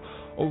revenue,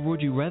 or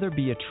would you rather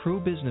be a true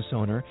business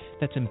owner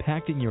that's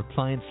impacting your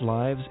clients'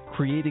 lives,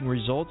 creating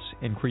results,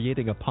 and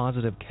creating a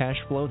positive cash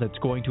flow that's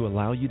going to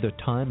allow you the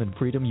time and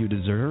freedom you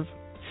deserve?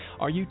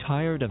 Are you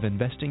tired of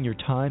investing your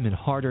time and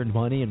hard-earned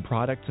money in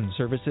products and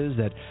services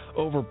that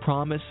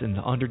overpromise and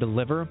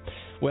underdeliver?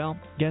 Well,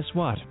 guess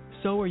what?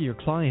 So are your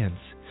clients.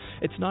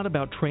 It's not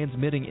about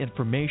transmitting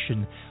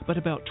information, but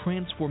about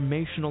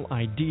transformational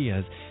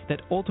ideas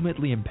that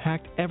ultimately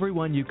impact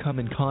everyone you come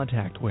in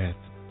contact with,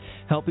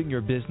 helping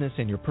your business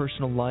and your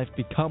personal life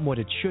become what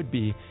it should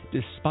be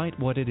despite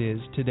what it is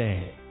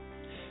today.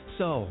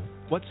 So,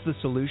 what's the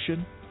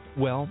solution?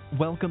 Well,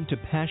 welcome to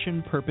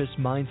Passion Purpose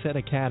Mindset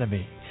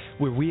Academy,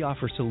 where we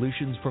offer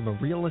solutions from a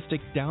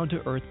realistic,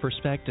 down-to-earth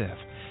perspective.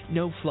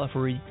 No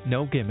fluffery,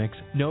 no gimmicks,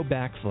 no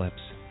backflips.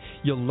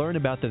 You'll learn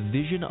about the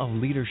vision of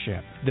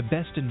leadership, the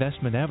best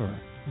investment ever,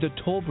 the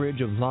toll bridge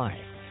of life,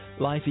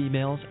 life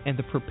emails, and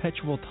the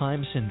perpetual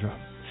time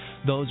syndrome.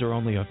 Those are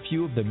only a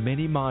few of the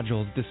many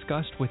modules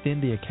discussed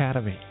within the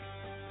Academy.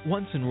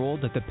 Once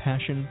enrolled at the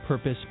Passion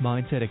Purpose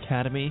Mindset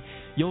Academy,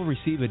 you'll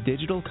receive a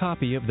digital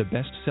copy of the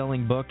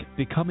best-selling book,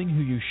 Becoming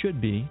Who You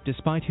Should Be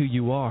Despite Who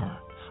You Are,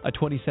 a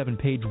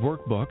 27-page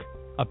workbook,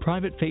 a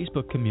private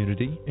Facebook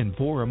community and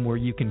forum where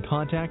you can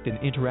contact and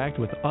interact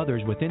with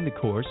others within the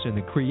course and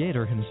the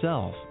creator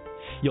himself,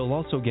 You'll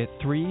also get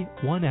 3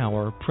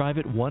 one-hour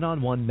private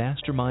one-on-one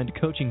mastermind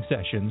coaching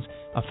sessions,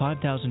 a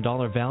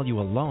 $5,000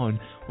 value alone,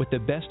 with the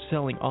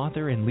best-selling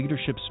author and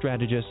leadership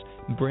strategist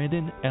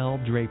Brandon L.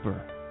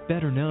 Draper,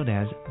 better known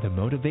as the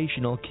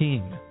Motivational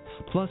King,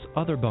 plus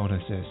other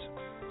bonuses.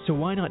 So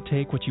why not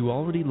take what you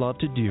already love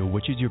to do,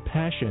 which is your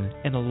passion,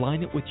 and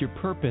align it with your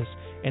purpose,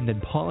 and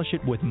then polish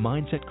it with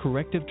mindset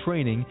corrective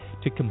training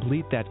to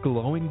complete that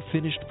glowing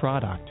finished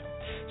product?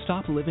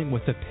 Stop living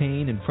with the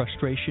pain and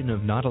frustration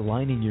of not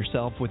aligning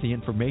yourself with the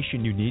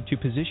information you need to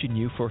position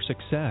you for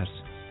success.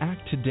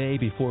 Act today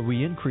before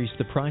we increase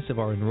the price of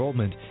our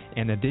enrollment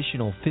an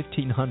additional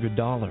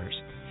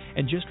 $1,500.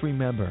 And just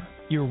remember,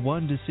 you're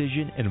one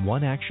decision and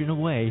one action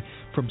away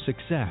from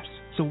success.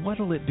 So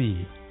what'll it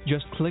be?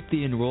 Just click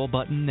the enroll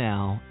button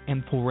now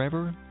and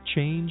forever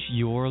change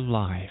your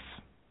life.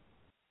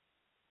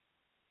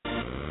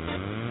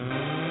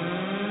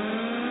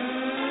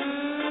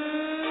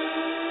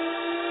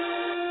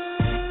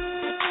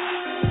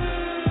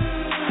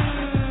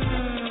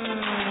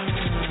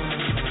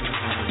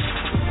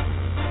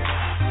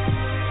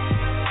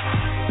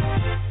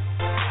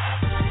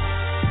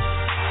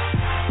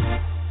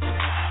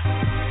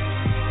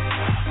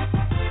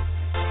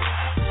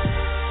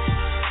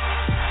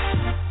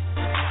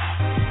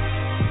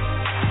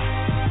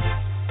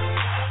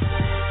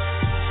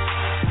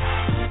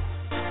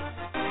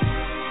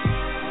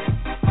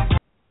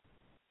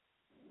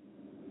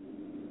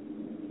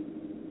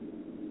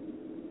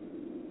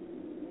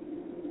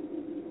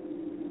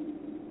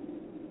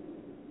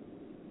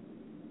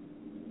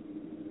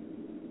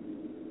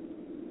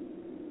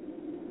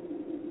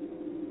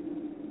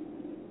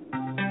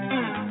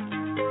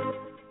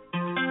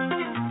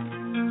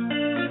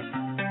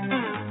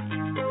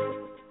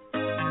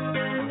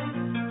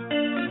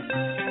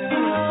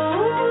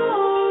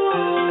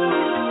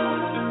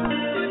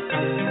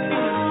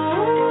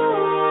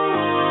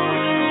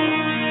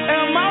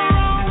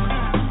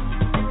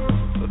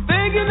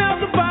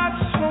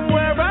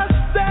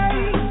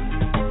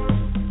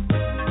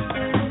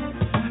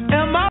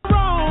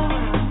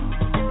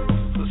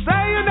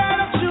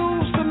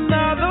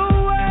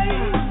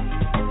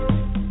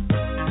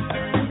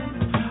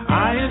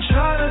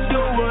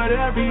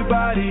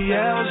 Everybody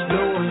else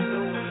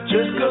doing,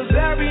 just 'cause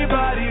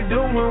everybody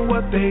doing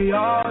what they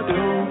all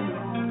do.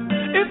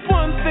 If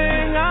one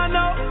thing I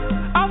know,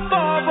 I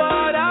fall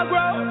but I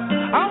grow.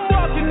 I'm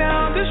walking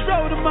down this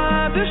road of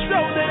mine, this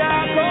road that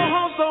I go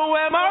home. So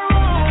am I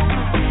wrong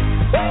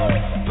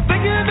for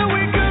thinking that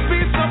we could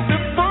be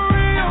something for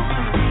real?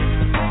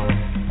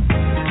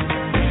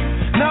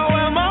 Now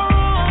am I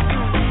wrong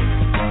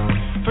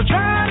for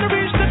trying to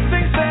reach the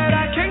things that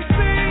I can't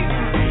see?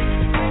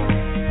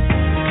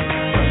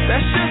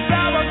 That's just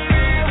how I feel.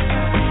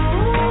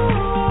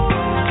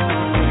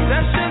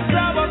 That's just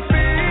how I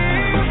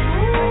feel.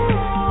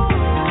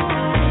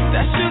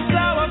 That's just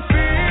how I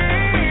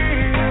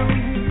feel.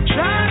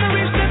 Trying to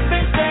reach the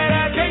things that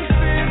I can't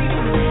see.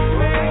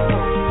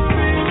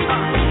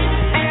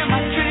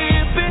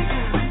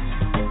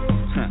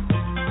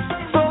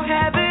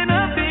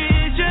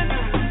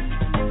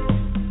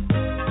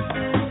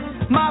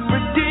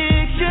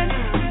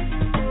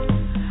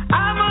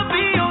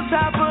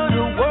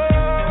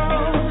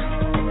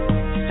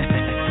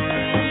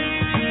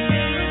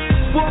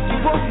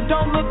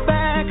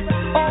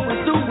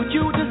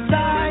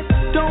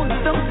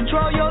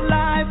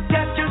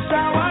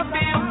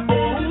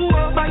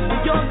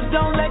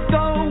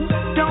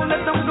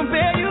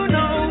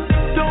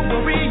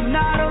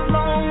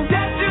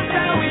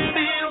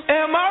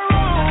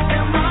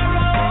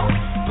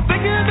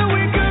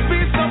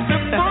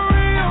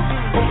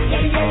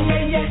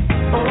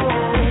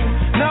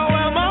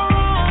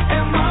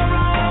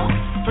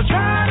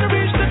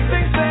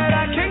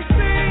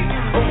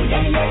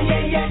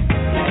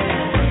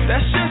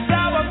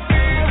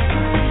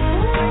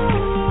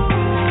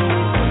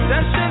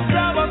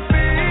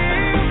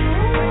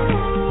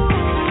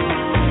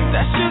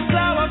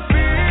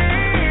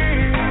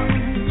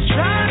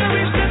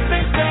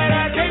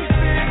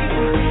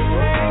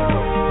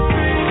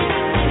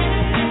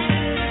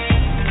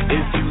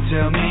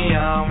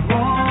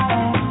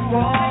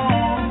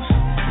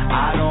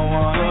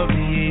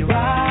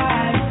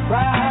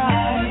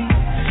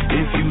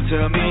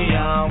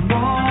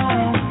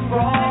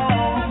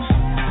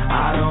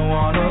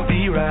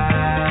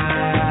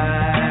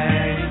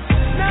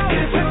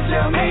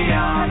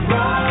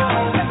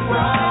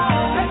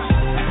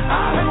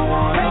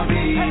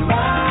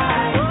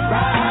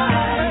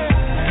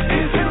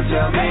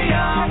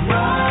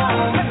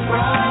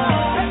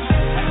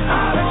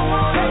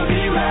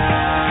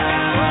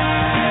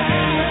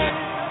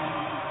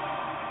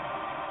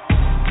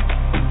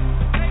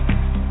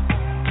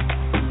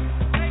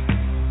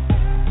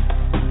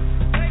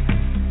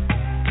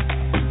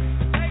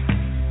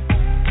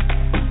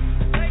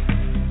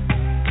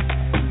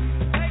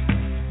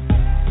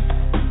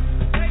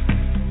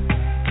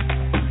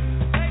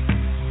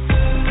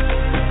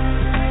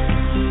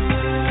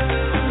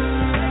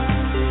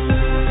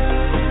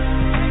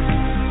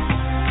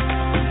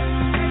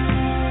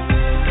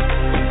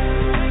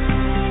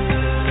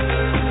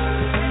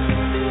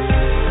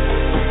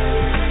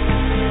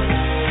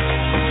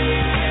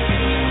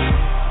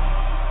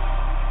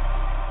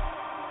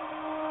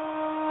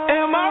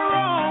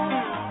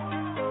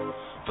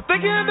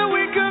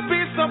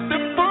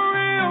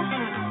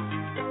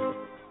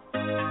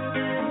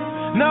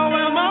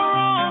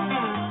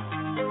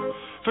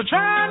 for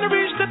trying to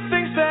reach the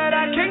things that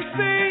I can't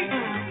see.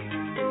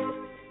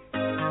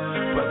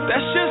 But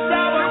that's just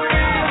how